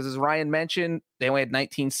defense because, as Ryan mentioned, they only had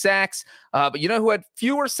 19 sacks. But you know who had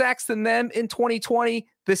fewer sacks than them in 2020?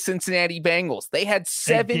 The Cincinnati Bengals. They had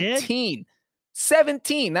 17.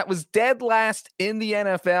 17. That was dead last in the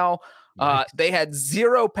NFL. They had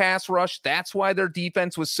 0 pass rush. That's why their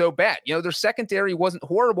defense was so bad. Their secondary wasn't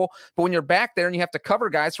horrible, but when you're back there and you have to cover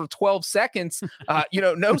guys for 12 seconds,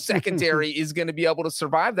 no secondary is going to be able to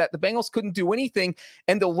survive that. The Bengals couldn't do anything.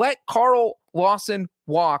 And to let Carl Lawson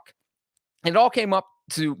walk, it all came up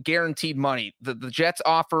to guaranteed money. The Jets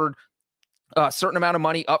offered a certain amount of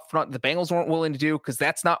money up front. The Bengals weren't willing to do because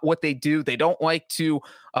that's not what they do. They don't like to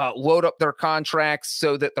load up their contracts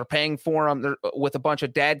so that they're paying for them with a bunch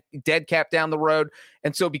of dead cap down the road.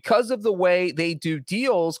 And so because of the way they do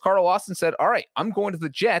deals, Carl Lawson said, all right, I'm going to the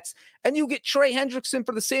Jets, and you get Trey Hendrickson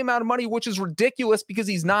for the same amount of money, which is ridiculous because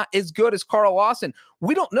he's not as good as Carl Lawson.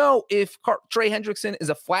 We don't know if Trey Hendrickson is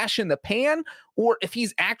a flash in the pan or if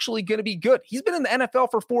he's actually going to be good. He's been in the NFL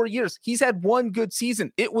for 4 years. He's had one good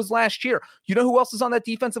season. It was last year. You know who else is on that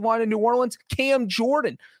defensive line in New Orleans? Cam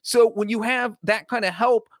Jordan. So when you have that kind of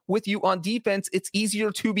help with you on defense, it's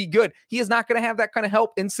easier to be good. He is not going to have that kind of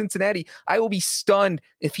help in Cincinnati. I will be stunned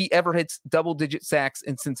if he ever hits double-digit sacks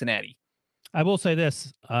in Cincinnati. I will say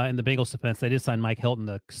this, in the Bengals defense, they did sign Mike Hilton,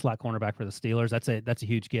 the slot cornerback for the Steelers. That's a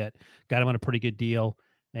huge get. Got him on a pretty good deal,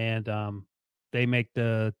 and they make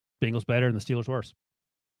the Bengals better and the Steelers worse.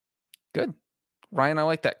 Good. Ryan, I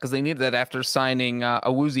like that because they needed that after signing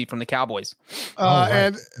Awuzie from the Cowboys.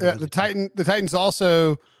 And the Titans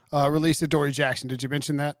also released Adoree Jackson. Did you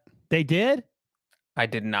mention that? They did? I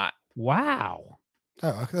did not. Wow.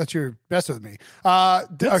 Oh, I thought you were messing with me.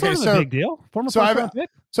 That's okay, so a big deal. Former first round pick.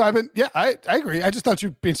 So I've been, I agree. I just thought you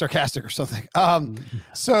were being sarcastic or something.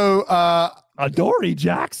 Adoree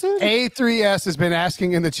Jackson? A3S has been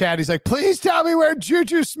asking in the chat. He's like, please tell me where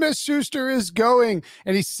Juju Smith-Schuster is going.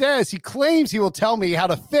 And he claims he will tell me how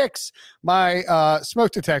to fix my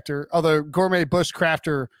smoke detector. Although Gourmet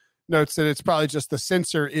Bushcrafter notes that it's probably just the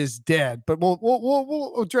sensor is dead. But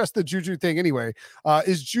we'll address the Juju thing anyway.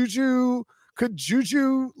 Could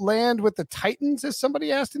Juju land with the Titans, as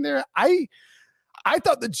somebody asked in there? I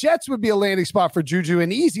thought the Jets would be a landing spot for Juju,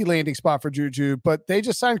 an easy landing spot for Juju, but they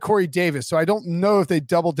just signed Corey Davis, so I don't know if they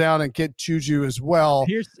double down and get Juju as well.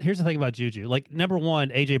 Here's the thing about Juju. Like, number one,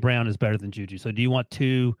 AJ Brown is better than Juju. So do you want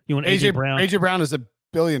two? You want AJ Brown? AJ Brown is a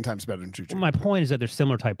billion times better than Juju. Well, my point is that they're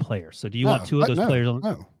similar type players. So do you want two of those players?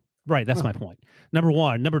 No. Right, that's my point. Number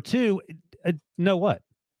one. Number two, no what?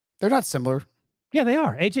 They're not similar. Yeah, they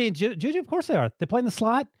are. AJ and Juju, of course they are. They play in the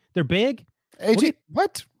slot. They're big. AJ,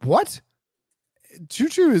 what?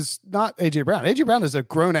 Juju is not AJ Brown. AJ Brown is a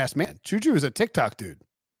grown ass man. Juju is a TikTok dude.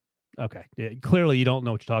 Okay. Yeah, clearly you don't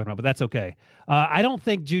know what you're talking about, but that's okay. I don't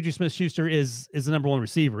think Juju Smith-Schuster is the number one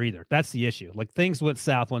receiver either. That's the issue. Like, things went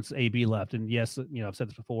south once AB left. And yes, I've said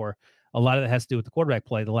this before. A lot of that has to do with the quarterback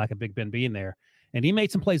play, the lack of Big Ben being there. And he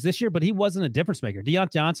made some plays this year, but he wasn't a difference maker.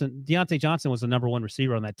 Deontay Johnson was the number one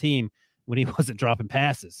receiver on that team when he wasn't dropping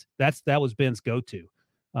passes. That was Ben's go-to.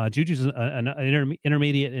 Juju's an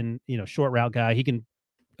intermediate and short route guy. He can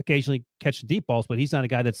occasionally catch the deep balls, but he's not a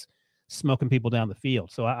guy that's smoking people down the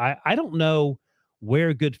field. So I don't know where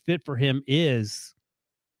a good fit for him is.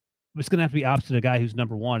 It's going to have to be opposite a guy who's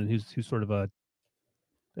number one and who's sort of a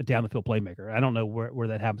down the field playmaker. I don't know where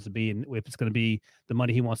that happens to be, and if it's going to be the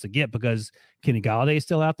money he wants to get, because Kenny Golladay is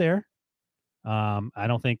still out there. I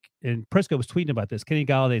don't think, and Prisco was tweeting about this, Kenny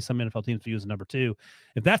Golladay, some NFL teams view as number two.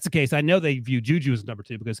 If that's the case, I know they view Juju as number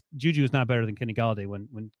two because Juju is not better than Kenny Golladay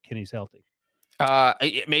when Kenny's healthy.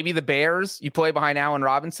 Maybe the Bears, you play behind Allen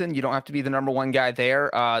Robinson. You don't have to be the number one guy there.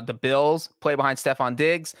 The Bills play behind Stephon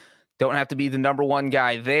Diggs. Don't have to be the number one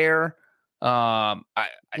guy there.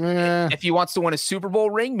 If he wants to win a Super Bowl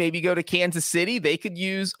ring, maybe go to Kansas City. They could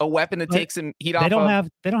use a weapon to take some heat off.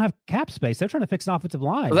 They don't have cap space. They're trying to fix an offensive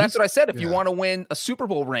line. Well, that's what I said. If you want to win a Super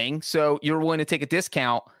Bowl ring, so you're willing to take a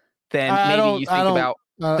discount, then maybe you think about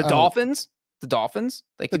the Dolphins. The Dolphins.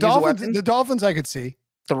 They could use a weapon. The Dolphins, I could see.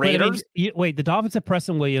 The Raiders. Wait, the Dolphins have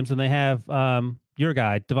Preston Williams, and they have your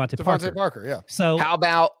guy Devontae Parker. Yeah. So how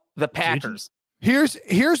about the Packers? Here's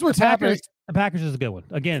what's happening. The Packers is a good one.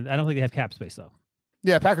 Again, I don't think they have cap space though.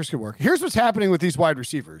 Yeah, Packers could work. Here's what's happening with these wide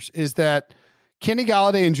receivers is that Kenny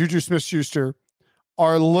Golladay and Juju Smith-Schuster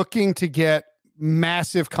are looking to get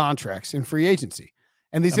massive contracts in free agency.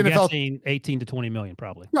 And these NFL guessing 18 to 20 million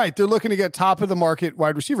probably. Right. They're looking to get top of the market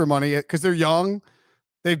wide receiver money because they're young.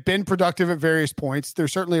 They've been productive at various points. There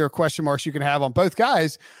certainly are question marks you can have on both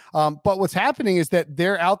guys. But what's happening is that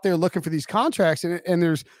they're out there looking for these contracts. And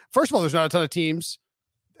there's, first of all, there's not a ton of teams,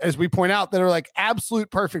 as we point out, that are like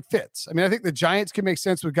absolute perfect fits. I mean, I think the Giants can make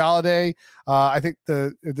sense with Galladay. I think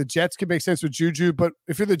the Jets can make sense with Juju. But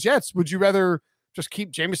if you're the Jets, would you rather just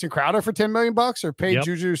keep Jamison Crowder for $10 million or pay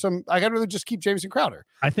Juju some? I'd rather just keep Jamison Crowder.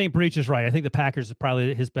 I think Breach is right. I think the Packers are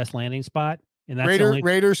probably his best landing spot. And that's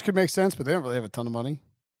Raiders could make sense, but they don't really have a ton of money.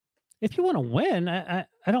 If you want to win, I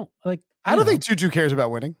don't like. I don't think Juju cares about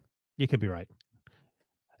winning. You could be right.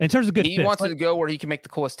 In terms of good he fits, wants to go where he can make the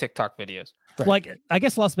coolest TikTok videos. Right. Like, I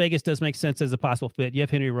guess Las Vegas does make sense as a possible fit. You have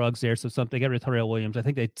Henry Ruggs there, so they got rid of Terrell Williams. I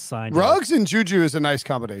think they signed Ruggs and Juju is a nice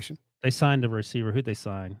combination. They signed a receiver. Who'd they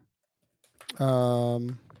sign?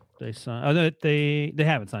 They signed. Oh, they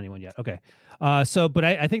haven't signed anyone yet. Okay. But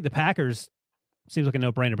I think the Packers seems like a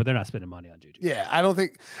no-brainer, but they're not spending money on Juju. Yeah, I don't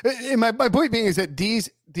think. My point being is that these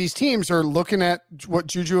teams are looking at what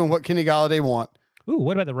Juju and what Kenny Galladay want. Ooh,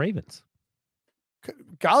 what about the Ravens?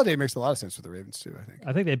 Galladay makes a lot of sense with the Ravens too.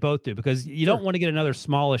 I think they both do, because you don't want to get another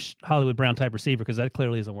smallish Hollywood Brown type receiver, because that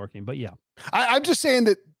clearly isn't working. But yeah, I'm just saying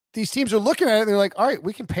that these teams are looking at it and they're like, all right,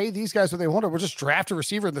 we can pay these guys what they want, or we'll just draft a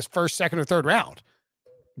receiver in this first, second, or third round.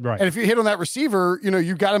 Right. And if you hit on that receiver,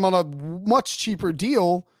 you got him on a much cheaper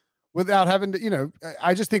deal without having to,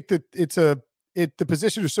 I just think that the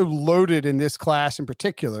position is so loaded in this class in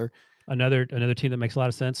particular. Another team that makes a lot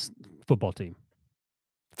of sense. Football team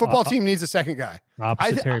team needs a second guy.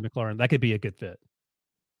 Opposite Terry McLaurin. That could be a good fit.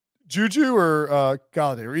 Juju or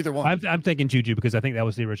Galladay, or either one. I'm thinking Juju, because I think that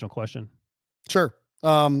was the original question. Sure.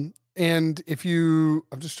 And if you,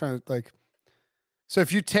 I'm just trying to so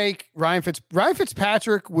if you take Ryan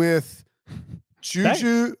Fitzpatrick with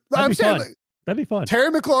Juju, that'd be fun. Terry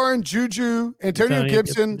McLaurin, Juju, Antonio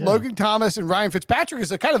Gibson, Logan Thomas, and Ryan Fitzpatrick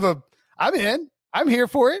is a kind of I'm in. I'm here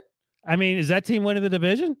for it. I mean, is that team winning the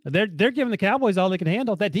division? They're giving the Cowboys all they can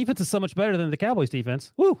handle. That defense is so much better than the Cowboys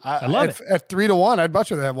defense. Woo, I love it. At 3-1, I'd much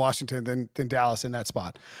rather have Washington than Dallas in that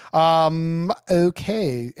spot.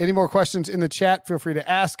 Okay. Any more questions in the chat? Feel free to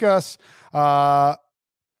ask us.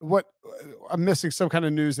 What I'm missing some kind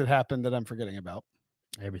of news that happened that I'm forgetting about.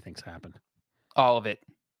 Everything's happened. All of it.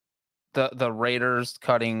 The Raiders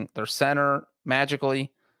cutting their center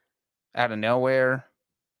magically out of nowhere.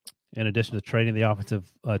 In addition to trading the offensive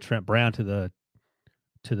Trent Brown to the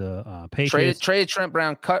Patriots. Traded Trent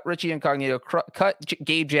Brown, cut Richie Incognito, cut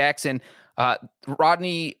Gabe Jackson.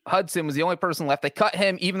 Rodney Hudson was the only person left. They cut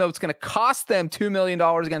him, even though it's going to cost them $2 million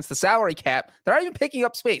against the salary cap. They're not even picking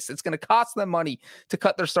up space. It's going to cost them money to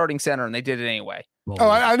cut their starting center, and they did it anyway.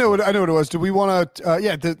 I know what it was. Do we want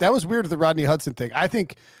to? That was weird, the Rodney Hudson thing. I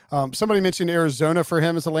think somebody mentioned Arizona for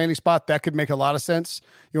him as a landing spot. That could make a lot of sense.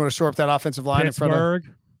 You want to shore up that offensive line in front of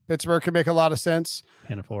Pittsburgh. Could make a lot of sense.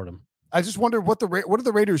 Can't afford them. I just wonder what are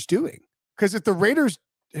the Raiders doing? Because if the Raiders,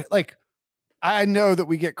 I know that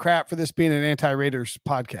we get crap for this being an anti-Raiders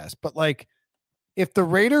podcast, but if the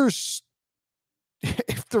Raiders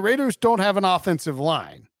don't have an offensive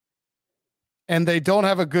line and they don't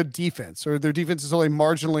have a good defense, or their defense is only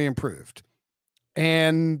marginally improved,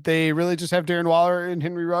 and they really just have Darren Waller and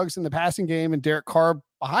Henry Ruggs in the passing game and Derek Carr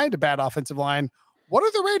behind a bad offensive line, what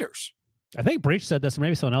are the Raiders? I think Breach said this, or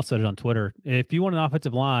maybe someone else said it on Twitter. If you want an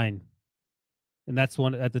offensive line, and that's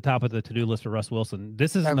one at the top of the to-do list for Russ Wilson,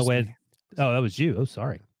 this isn't the way. Oh, that was you. Oh,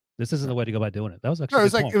 sorry. This isn't the way to go about doing it. That was actually.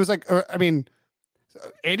 No, it was like. I mean,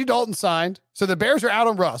 Andy Dalton signed, so the Bears are out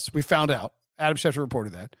on Russ. We found out. Adam Schefter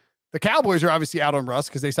reported that. The Cowboys are obviously out on Russ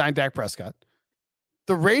because they signed Dak Prescott.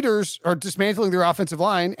 The Raiders are dismantling their offensive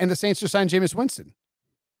line, and the Saints just signed Jameis Winston.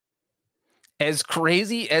 As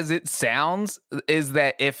crazy as it sounds, is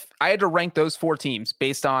that if I had to rank those four teams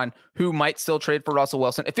based on who might still trade for Russell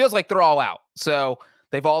Wilson, it feels like they're all out. So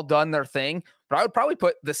they've all done their thing. But I would probably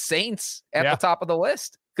put the Saints at the top of the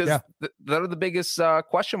list, because they're the biggest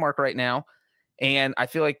question mark right now. And I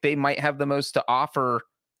feel like they might have the most to offer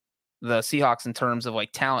the Seahawks in terms of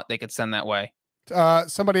talent they could send that way.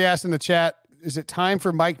 Somebody asked in the chat, is it time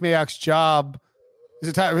for Mike Mayock's job?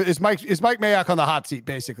 Is Mike Mayock on the hot seat,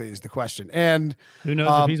 basically, is the question. And who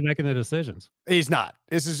knows if he's making the decisions? He's not.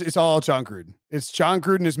 It's all John Gruden. It's John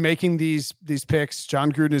Gruden is making these picks.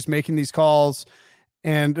 John Gruden is making these calls.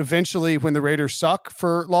 And eventually, when the Raiders suck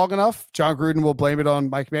for long enough, John Gruden will blame it on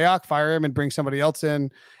Mike Mayock, fire him, and bring somebody else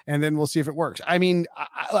in, and then we'll see if it works. I mean,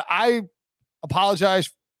 I apologize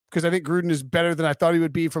because I think Gruden is better than I thought he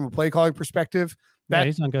would be from a play calling perspective.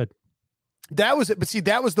 He's not good. That was it. But see,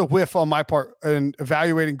 that was the whiff on my part in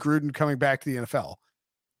evaluating Gruden coming back to the NFL,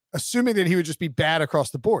 assuming that he would just be bad across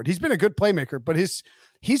the board. He's been a good playmaker, but he's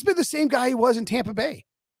been the same guy he was in Tampa Bay.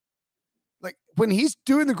 like when he's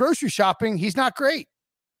doing the grocery shopping, he's not great.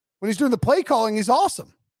 When he's doing the play calling, he's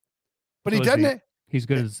awesome. But he doesn't. He's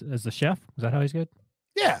good as a chef. Is that how he's good?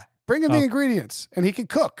 Yeah, bring him the ingredients, and he can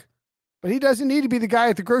cook. But he doesn't need to be the guy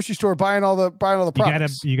at the grocery store buying all the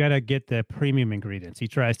products. You gotta get the premium ingredients. He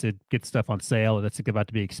tries to get stuff on sale that's about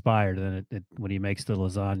to be expired, and then when he makes the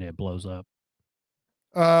lasagna, it blows up.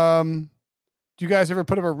 Do you guys ever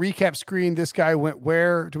put up a recap screen? This guy went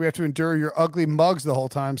where? Do we have to endure your ugly mugs the whole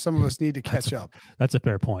time? Some of us need to catch up. That's a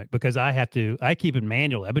fair point because I keep it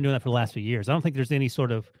manually. I've been doing that for the last few years. I don't think there's any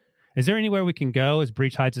sort of. Is there anywhere we can go as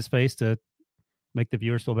Breach hides his face to make the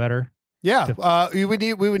viewers feel better? Yeah, we would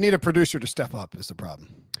need a producer to step up. Is the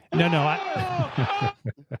problem? No,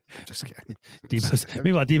 just kidding.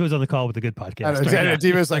 Meanwhile, Devo's on the call with the good podcast.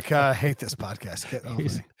 Devo's like, I hate this podcast.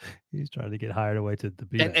 He's trying to get hired away to the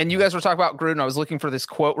beat. And you guys were talking about Gruden. I was looking for this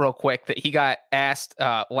quote real quick that he got asked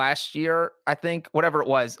last year, I think, whatever it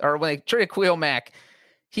was, or when they traded Khalil Mack.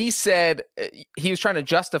 He said he was trying to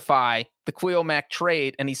justify the Khalil Mack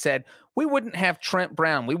trade, and he said, we wouldn't have Trent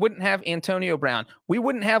Brown. We wouldn't have Antonio Brown. We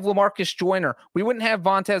wouldn't have LaMarcus Joyner. We wouldn't have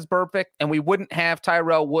Vontaze Burfict, and we wouldn't have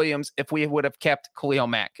Tyrell Williams if we would have kept Khalil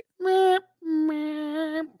Mack. And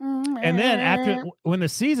then when the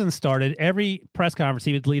season started, every press conference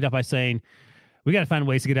he would lead up by saying, we got to find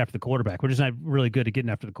ways to get after the quarterback. We're just not really good at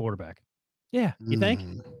getting after the quarterback. Yeah, you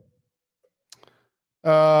think?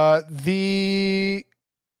 The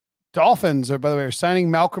Dolphins by the way, are signing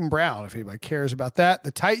Malcolm Brown, if anybody cares about that.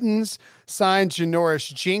 The Titans signed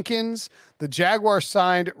Janoris Jenkins. The Jaguars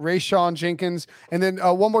signed Rayshon Jenkins. And then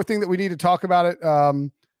one more thing that we need to talk about it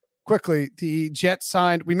quickly. The Jets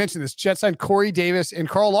signed, we mentioned this, Jets signed Corey Davis and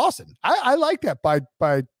Carl Lawson. I like that by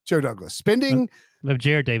Joe Douglas. Spending. They have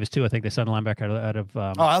Jared Davis, too. I think they signed a linebacker out of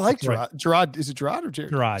I like Gerard. Is it Gerard or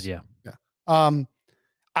Jared? Gerard, yeah.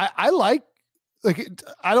 I like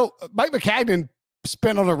Mike McCagnon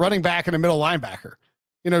spent on a running back and a middle linebacker.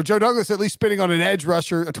 You know, Joe Douglas at least spending on an edge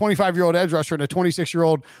rusher, a 25-year-old edge rusher, and a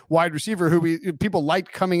 26-year-old wide receiver who people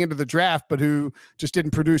liked coming into the draft, but who just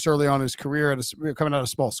didn't produce early on in his career coming out of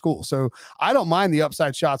small school. So I don't mind the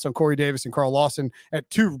upside shots on Corey Davis and Carl Lawson at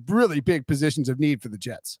two really big positions of need for the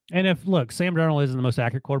Jets. And Sam Darnold isn't the most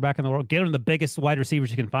accurate quarterback in the world, get him the biggest wide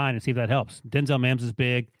receivers you can find and see if that helps. Denzel Mims is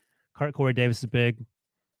big. Corey Davis is big.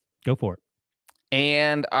 Go for it.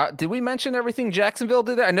 And did we mention everything Jacksonville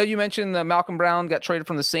did? I know you mentioned Malcolm Brown got traded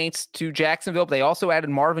from the Saints to Jacksonville, but they also added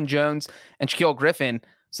Marvin Jones and Shaquille Griffin.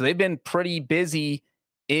 So they've been pretty busy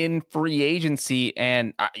in free agency.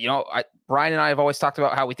 And, Brian and I have always talked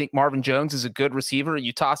about how we think Marvin Jones is a good receiver.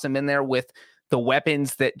 You toss him in there with the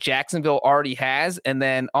weapons that Jacksonville already has. And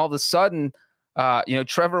then all of a sudden,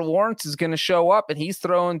 Trevor Lawrence is going to show up and he's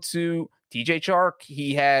throwing to DJ Chark.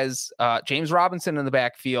 He has James Robinson in the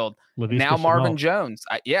backfield. Now Marvin Jones.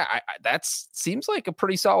 That seems like a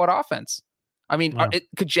pretty solid offense. I mean,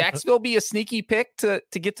 could Jacksonville be a sneaky pick to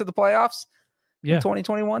get to the playoffs in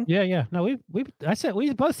 2021? Yeah. No, we both said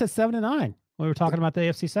 7-9 when we were talking about the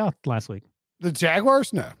AFC South last week. The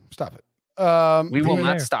Jaguars? No, stop it. We will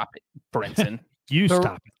not stop it, Brinson.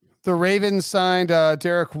 Stop it. The Ravens signed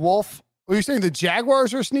Derek Wolfe. Were you saying the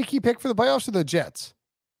Jaguars are a sneaky pick for the playoffs or the Jets?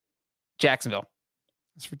 Jacksonville.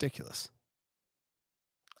 That's ridiculous.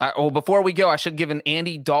 Before we go, I should give an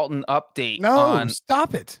Andy Dalton update. No,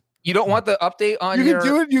 stop it. You don't want the update on You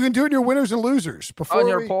can do it in your winners and losers before on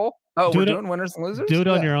your poll. Oh, we're doing winners and losers. Do it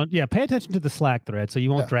on your own. Yeah, pay attention to the Slack thread so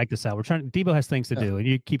you won't drag this out. Debo has things to do, and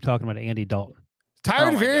you keep talking about Andy Dalton.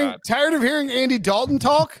 Tired of hearing Andy Dalton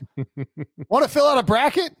talk? Want to fill out a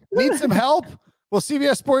bracket? Need some help? Well,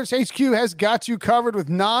 CBS Sports HQ has got you covered with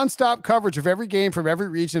nonstop coverage of every game from every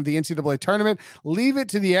region of the NCAA tournament. Leave it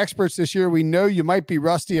to the experts this year. We know you might be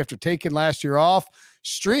rusty after taking last year off.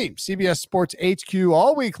 Stream CBS Sports HQ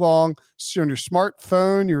all week long. It's on your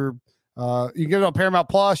smartphone. You can get it on Paramount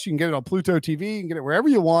Plus. You can get it on Pluto TV. You can get it wherever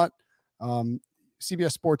you want.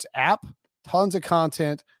 CBS Sports app. Tons of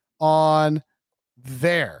content on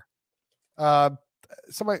there.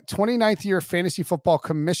 Somebody 29th year fantasy football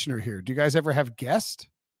commissioner here. Do you guys ever have guests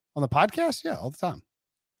on the podcast? Yeah, all the time.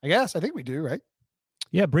 I think we do, right?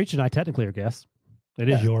 Yeah, Breach and I technically are guests. It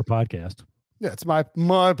is your podcast. Yeah, it's my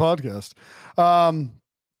podcast.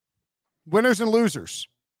 Winners and losers.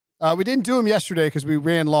 We didn't do them yesterday because we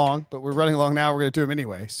ran long, but we're running long now. We're going to do them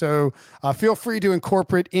anyway. So feel free to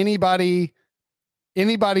incorporate anybody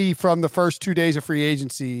from the first 2 days of free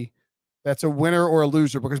agency that's a winner or a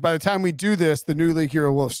loser, because by the time we do this, the new league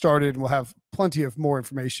year will have started and we'll have plenty of more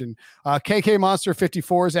information. KK Monster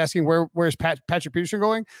 54 is asking where's Patrick Peterson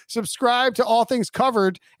going? Subscribe to All Things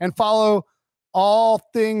Covered and follow All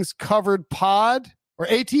Things Covered Pod or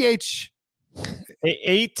ATH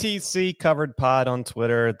ATC Covered Pod on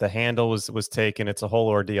Twitter. The handle was taken. It's a whole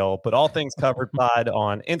ordeal. But All Things Covered Pod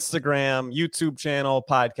on Instagram, YouTube channel,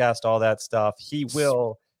 podcast, all that stuff. He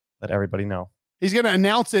will let everybody know. He's going to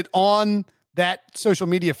announce it on that social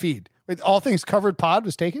media feed. With All Things Covered Pod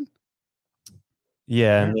was taken?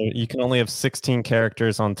 Yeah, and you can only have 16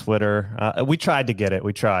 characters on Twitter. We tried to get it.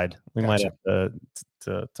 We tried. We might have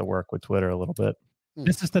to work with Twitter a little bit.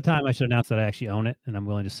 This is the time I should announce that I actually own it, and I'm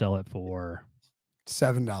willing to sell it for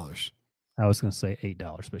 $7. I was going to say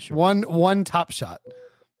 $8, but sure. One Top Shot.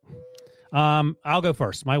 I'll go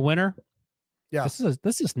first. My winner. Yeah, this is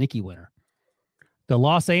a sneaky winner. The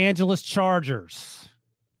Los Angeles Chargers.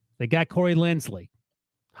 They got Corey Linsley,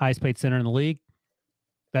 highest paid center in the league.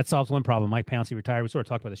 That solves one problem. Mike Pouncey retired. We sort of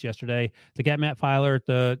talked about this yesterday. They got Matt Filer,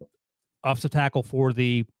 the offensive tackle for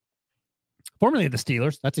formerly the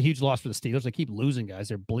Steelers. That's a huge loss for the Steelers. They keep losing guys.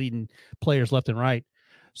 They're bleeding players left and right.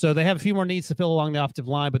 So they have a few more needs to fill along the offensive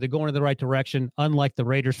line, but they're going in the right direction, unlike the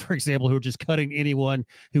Raiders, for example, who are just cutting anyone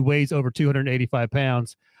who weighs over 285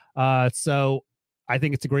 pounds. So I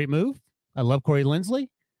think it's a great move. I love Corey Linsley.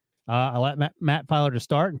 I let Matt Filer to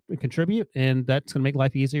start and contribute, and that's going to make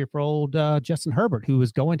life easier for old Justin Herbert, who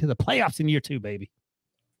is going to the playoffs in year 2, baby.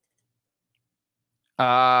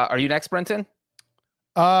 Are you next, Brenton?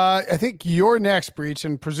 I think you're next, Breach,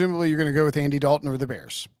 and presumably you're going to go with Andy Dalton or the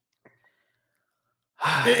Bears.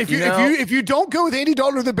 If you don't go with Andy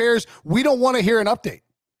Dalton or the Bears, we don't want to hear an update.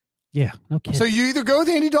 Yeah, no kidding. So you either go with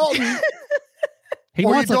Andy Dalton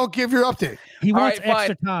or you don't give your update. He wants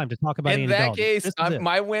extra time to talk about Andy Dalton. In that case,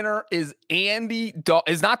 my winner is Andy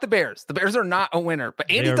Dalton. Is not the Bears. The Bears are not a winner, but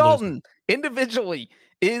Andy Dalton individually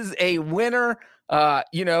is a winner.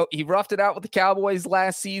 He roughed it out with the Cowboys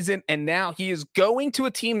last season, and now he is going to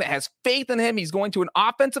a team that has faith in him. He's going to an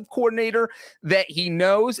offensive coordinator that he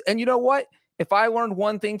knows. And you know what? If I learned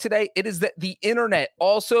one thing today, it is that the internet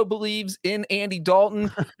also believes in Andy Dalton.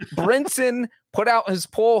 Brinson put out his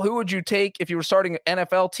poll. Who would you take if you were starting an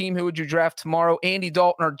NFL team? Who would you draft tomorrow? Andy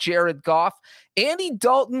Dalton or Jared Goff? Andy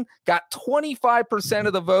Dalton got 25%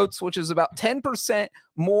 of the votes, which is about 10%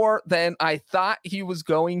 more than I thought he was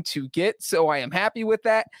going to get. So I am happy with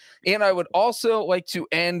that. And I would also like to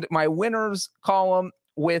end my winners column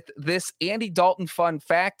with this Andy Dalton fun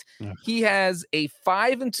fact. He has a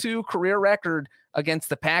 5-2 career record against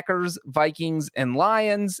the Packers, Vikings, and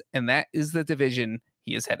Lions, and that is the division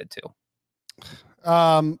he is headed to.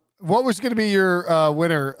 What was going to be your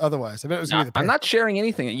winner otherwise? I bet it was I'm not sharing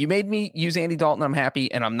anything. You made me use Andy Dalton. I'm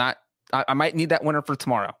happy, and I'm not. I might need that winner for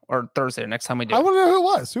tomorrow or Thursday, next time we do. I want to know who it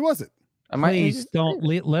was. Who was it? Please don't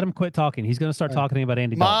let him quit talking. He's going to start talking about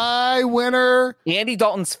Andy Dalton. My winner. Andy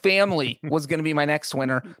Dalton's family was going to be my next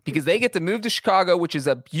winner because they get to move to Chicago, which is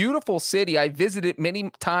a beautiful city. I visited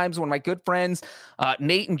many times when my good friends,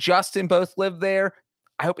 Nate and Justin, both live there.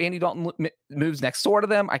 I hope Andy Dalton moves next door to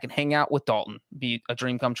them. I can hang out with Dalton. Be a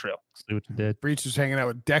dream come true. See what you did. Breach was hanging out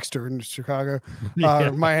with Dexter in Chicago,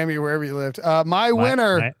 Miami, wherever you lived. My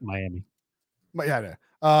winner. Miami.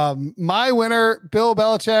 My winner, Bill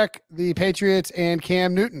Belichick, the Patriots, and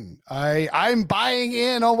Cam Newton. I'm buying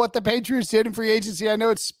in on what the Patriots did in free agency. I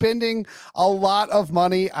know it's spending a lot of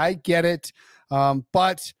money. I get it.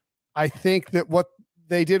 But I think that what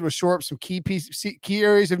they did was shore up some key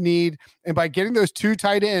areas of need. And by getting those 2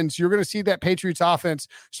 tight ends, you're going to see that Patriots offense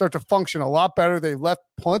start to function a lot better. They left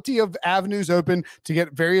plenty of avenues open to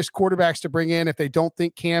get various quarterbacks to bring in if they don't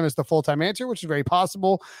think Cam is the full-time answer, which is very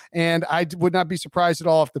possible. And I would not be surprised at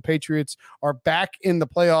all if the Patriots are back in the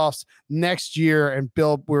playoffs next year. And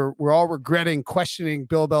we're all questioning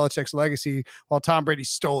Bill Belichick's legacy while Tom Brady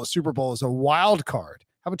stole a Super Bowl as a wild card.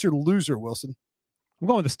 How about your loser, Wilson? I'm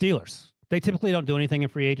going with the Steelers. They typically don't do anything in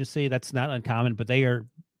free agency. That's not uncommon, but they are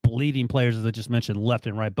bleeding players, as I just mentioned, left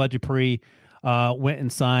and right. Bud Dupree went and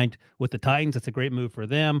signed with the Titans. That's a great move for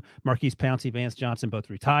them. Marquise Pouncey, Vance Johnson, both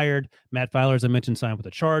retired. Matt Filer, as I mentioned, signed with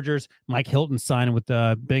the Chargers. Mike Hilton signed with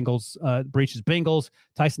the Bengals, Breach's Bengals.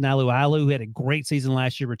 Tyson Alualu, who had a great season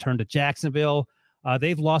last year, returned to Jacksonville.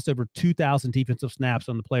 They've lost over 2,000 defensive snaps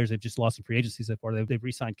on the players they've just lost in free agency so far. They've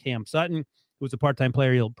re-signed Cam Sutton, who was a part-time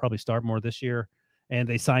player. He'll probably start more this year. And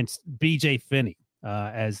they signed B.J. Finney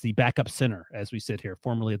as the backup center, as we sit here,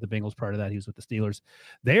 formerly at the Bengals. Prior to that, he was with the Steelers.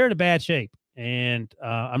 They're in a bad shape. And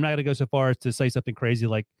I'm not going to go so far as to say something crazy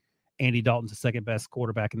like Andy Dalton's the second best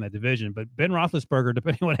quarterback in that division. But Ben Roethlisberger,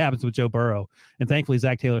 depending on what happens with Joe Burrow, and thankfully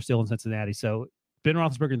Zach Taylor's still in Cincinnati. So Ben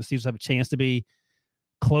Roethlisberger and the Steelers have a chance to be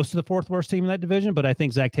close to the 4th worst team in that division. But I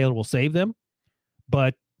think Zach Taylor will save them.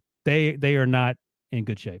 But they are not in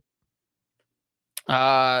good shape.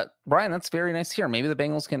 Brian, that's very nice to hear. Maybe the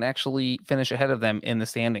Bengals can actually finish ahead of them in the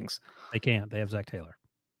standings. They can. They have Zach Taylor.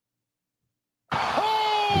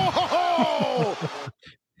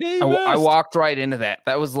 I walked right into that.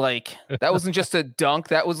 That wasn't just a dunk.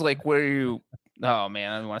 That was like where you. Oh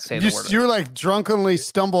man, I don't want to say the word. You're like drunkenly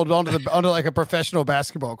stumbled onto like a professional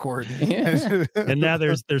basketball court. Yeah. And now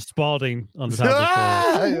there's Spalding on the top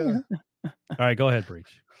of the court. All right, go ahead, Breach.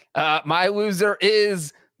 My loser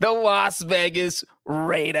is the Las Vegas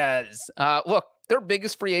Raiders. Look, their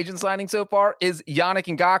biggest free agent signing so far is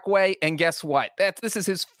Yannick Ngakoue, and guess what? This is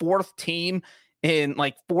his fourth team in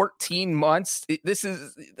like 14 months. This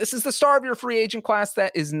is the star of your free agent class.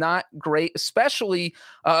 That is not great, especially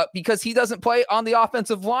because he doesn't play on the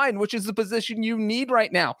offensive line, which is the position you need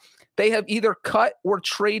right now. They have either cut or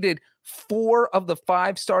traded 4 of the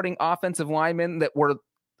 5 starting offensive linemen that were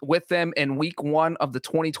with them in week 1 of the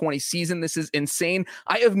 2020 season. This is insane.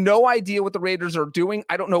 I have no idea what the Raiders are doing.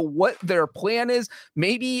 I don't know what their plan is.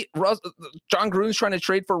 Maybe John Gruden's trying to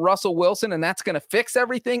trade for Russell Wilson, and that's going to fix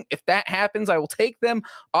everything. If that happens, I will take them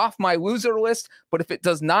off my loser list. But if it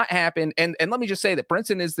does not happen, and let me just say that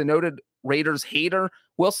Brinson is the noted Raiders hater.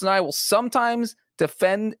 Wilson and I will sometimes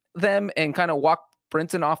defend them and kind of walk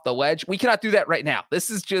Brinson off the ledge. We cannot do that right now. This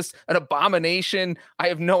is just an abomination. I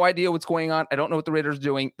have no idea what's going on. I don't know what the Raiders are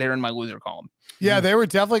doing. They're in my loser column. Yeah, they were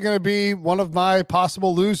definitely going to be one of my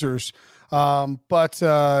possible losers. But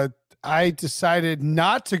I decided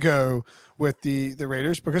not to go with the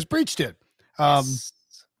Raiders because Breach did. Yes.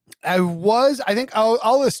 I think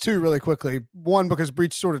I'll list 2 really quickly. One, because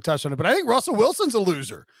Breach sort of touched on it, but I think Russell Wilson's a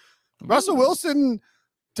loser. Russell Wilson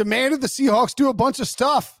demanded the Seahawks do a bunch of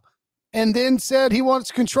stuff, and then said he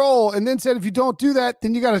wants control, and then said, if you don't do that,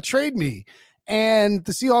 then you got to trade me. And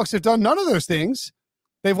the Seahawks have done none of those things.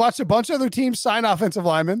 They've watched a bunch of other teams sign offensive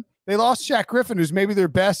linemen. They lost Shaq Griffin, who's maybe their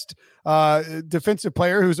best defensive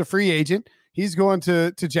player, who's a free agent. He's going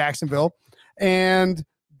to Jacksonville. And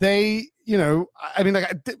they,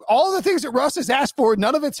 all the things that Russ has asked for,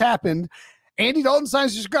 none of it's happened. Andy Dalton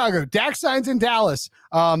signs in Chicago. Dak signs in Dallas.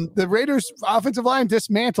 The Raiders offensive line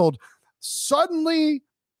dismantled. Suddenly,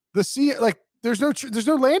 there's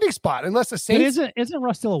no landing spot unless the Saints. Isn't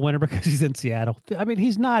Russ still a winner because he's in Seattle? I mean,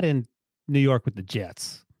 he's not in New York with the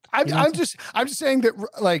Jets. I'm just saying that,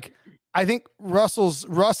 like, I think Russ's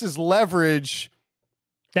leverage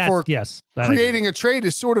creating a trade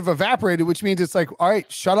is sort of evaporated, which means it's like, all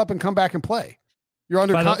right, shut up and come back and play. You're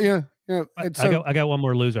under. I got one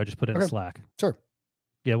more loser. I just put it in Slack. Sure.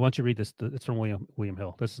 Yeah, why don't you read this? It's from William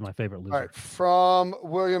Hill. This is my favorite loser. All right, from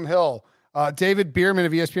William Hill. David Bierman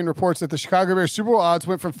of ESPN reports that the Chicago Bears Super Bowl odds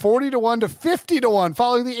went from 40-1 to 50-1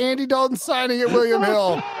 following the Andy Dalton signing at William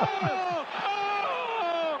Hill.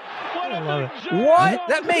 I love it. What?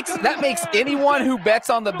 That makes anyone who bets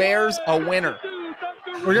on the Bears a winner.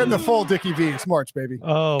 We're getting the full Dickie V. It's March, baby.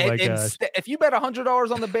 Oh my gosh! If you bet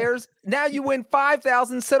 $100 on the Bears, now you win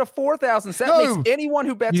 $5,000 instead of $4,000. So that makes anyone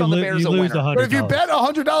who bets on the Bears a winner. But if you bet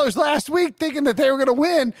 $100 last week thinking that they were going to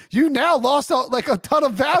win, you now lost like a ton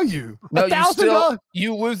of value. No,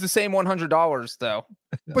 you lose the same $100 though.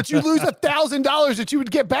 But you lose $1,000 that you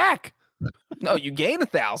would get back. No, you gain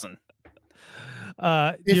 $1,000.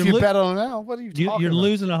 If you bet on it now, what are you talking about? You're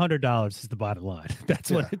losing $100 is the bottom line.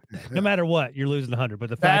 That's what. No matter what, you're losing 100.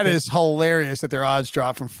 But the fact that is hilarious that their odds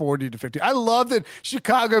dropped from 40 to 50. I love that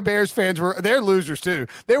Chicago Bears fans they're losers too.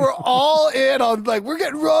 They were all in on like, we're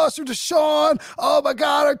getting Russ or Deshaun. Oh my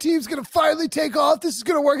God, our team's gonna finally take off. This is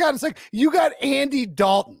gonna work out. It's like you got Andy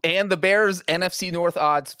Dalton. And the Bears NFC North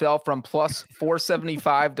odds fell from plus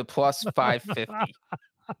 475 to plus 550.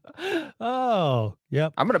 Oh,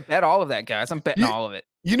 yep. I'm gonna bet all of that, guys. I'm betting all of it.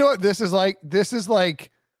 You know what this is like? This is like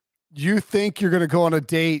you think you're gonna go on a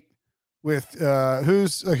date with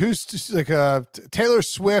who's like Taylor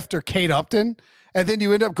Swift or Kate Upton, and then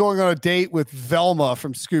you end up going on a date with Velma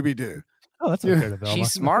from Scooby-Doo. Oh, that's okay to Velma.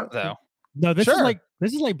 She's smart though. No, this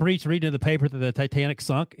is like Breach reading in the paper that the Titanic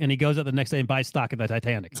sunk, and he goes out the next day and buys stock in the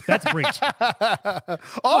Titanic. That's Breach. The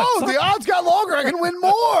odds got longer. I can win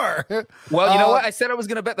more. Well, you know what? I said I was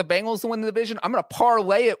going to bet the Bengals to win the division. I'm going to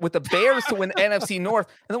parlay it with the Bears to win the NFC North,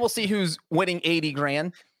 and then we'll see who's winning 80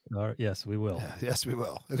 grand. Yes, we will. Yes, we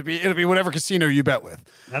will. It'll be whatever casino you bet with.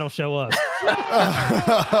 That'll show us.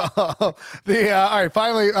 All right.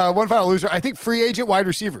 Finally, one final loser. I think free agent wide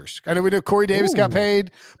receivers. I know we know Corey Davis got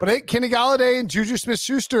paid, but I think Kenny Golladay and Juju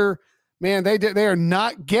Smith-Schuster, man, they are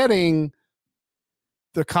not getting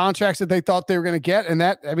the contracts that they thought they were going to get, and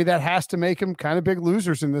that has to make them kind of big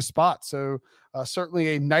losers in this spot. So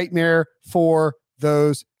certainly a nightmare for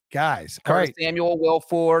those guys. All right, Samuel, Will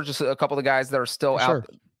Ford, just a couple of guys that are still out.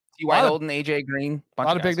 T.Y. Hilton, AJ Green, a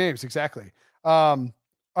lot of big names, exactly. All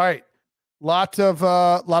right, lot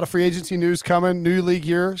of free agency news coming. New league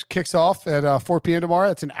year kicks off at 4 p.m. tomorrow.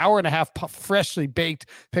 It's an hour and a half freshly baked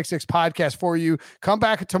Pick Six podcast for you. Come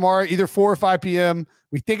back tomorrow, either 4 or 5 p.m.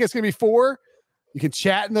 We think it's going to be 4. You can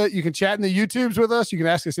chat in the YouTubes with us. You can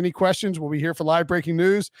ask us any questions. We'll be here for live breaking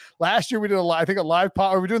news. Last year we did a live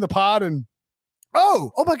pod. We're doing the pod, and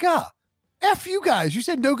oh my God. F you guys. You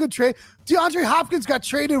said no good trade. DeAndre Hopkins got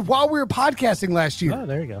traded while we were podcasting last year. Oh,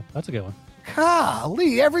 there you go. That's a good one.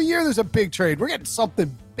 Golly, every year there's a big trade. We're getting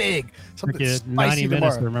something big. Something spicy 90 minutes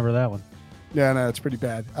tomorrow. to remember that one. Yeah, no, it's pretty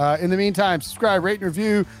bad. In the meantime, subscribe, rate, and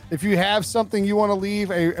review. If you have something you want to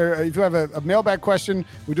leave, if you have a mailbag question,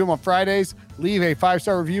 we do them on Fridays. Leave a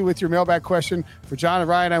 5-star review with your mailbag question. For John and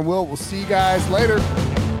Ryan, I'm Will. We'll see you guys later.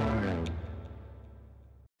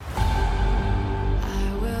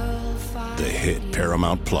 The hit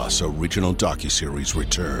Paramount Plus original docuseries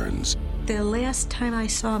returns. The last time I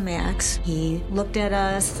saw Max, he looked at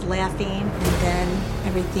us laughing, and then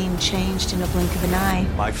everything changed in a blink of an eye.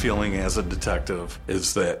 My feeling as a detective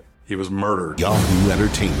is that he was murdered. Yahoo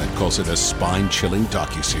Entertainment calls it a spine-chilling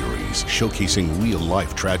docuseries showcasing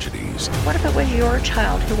real-life tragedies. What if it was your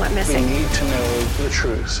child who went missing? We need to know the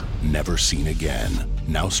truth. Never seen again.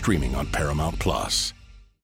 Now streaming on Paramount Plus.